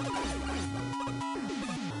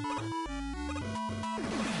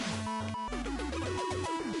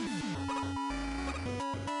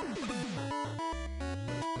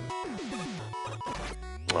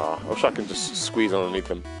 I wish I can just squeeze underneath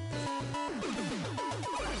him.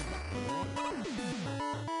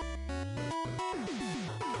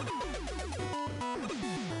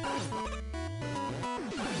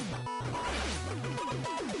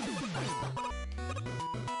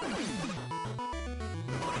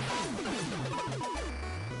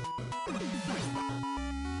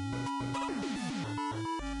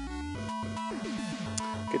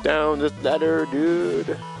 Get down this ladder,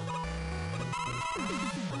 dude.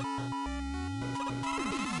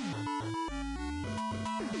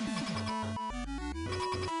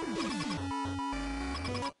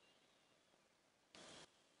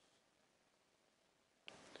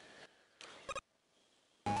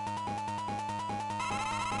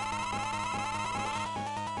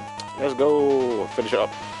 Let's go. Finish it up.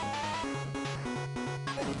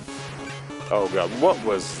 Oh god, what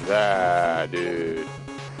was that, dude?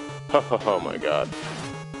 Oh my god.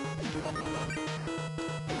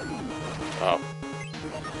 Oh.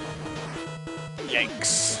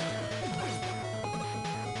 Yikes.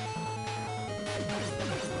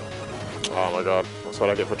 Oh my god. That's what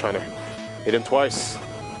I get for trying to hit him twice.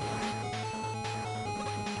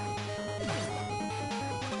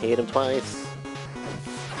 Hit him twice.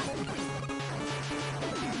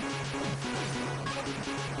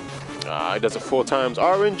 He does it 4 times.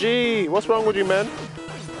 RNG! What's wrong with you, man?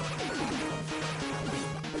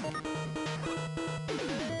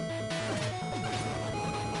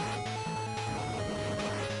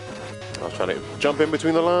 I was trying to jump in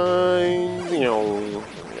between the lines, you know.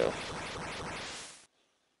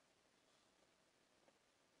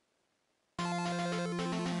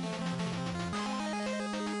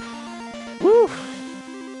 Woo!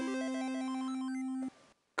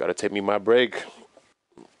 Gotta take me my break.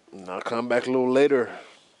 I'll come back a little later.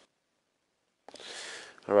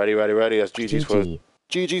 Alrighty. That's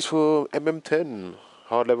GG's for MM10.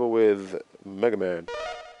 Hard level with Megaman,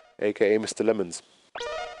 aka Mr. Lemons.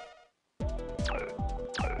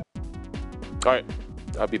 Alright,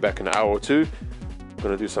 I'll be back in an hour or two. I'm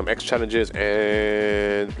gonna do some X challenges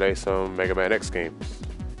and play some Mega Man X games.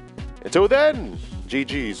 Until then,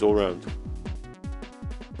 GG's all round.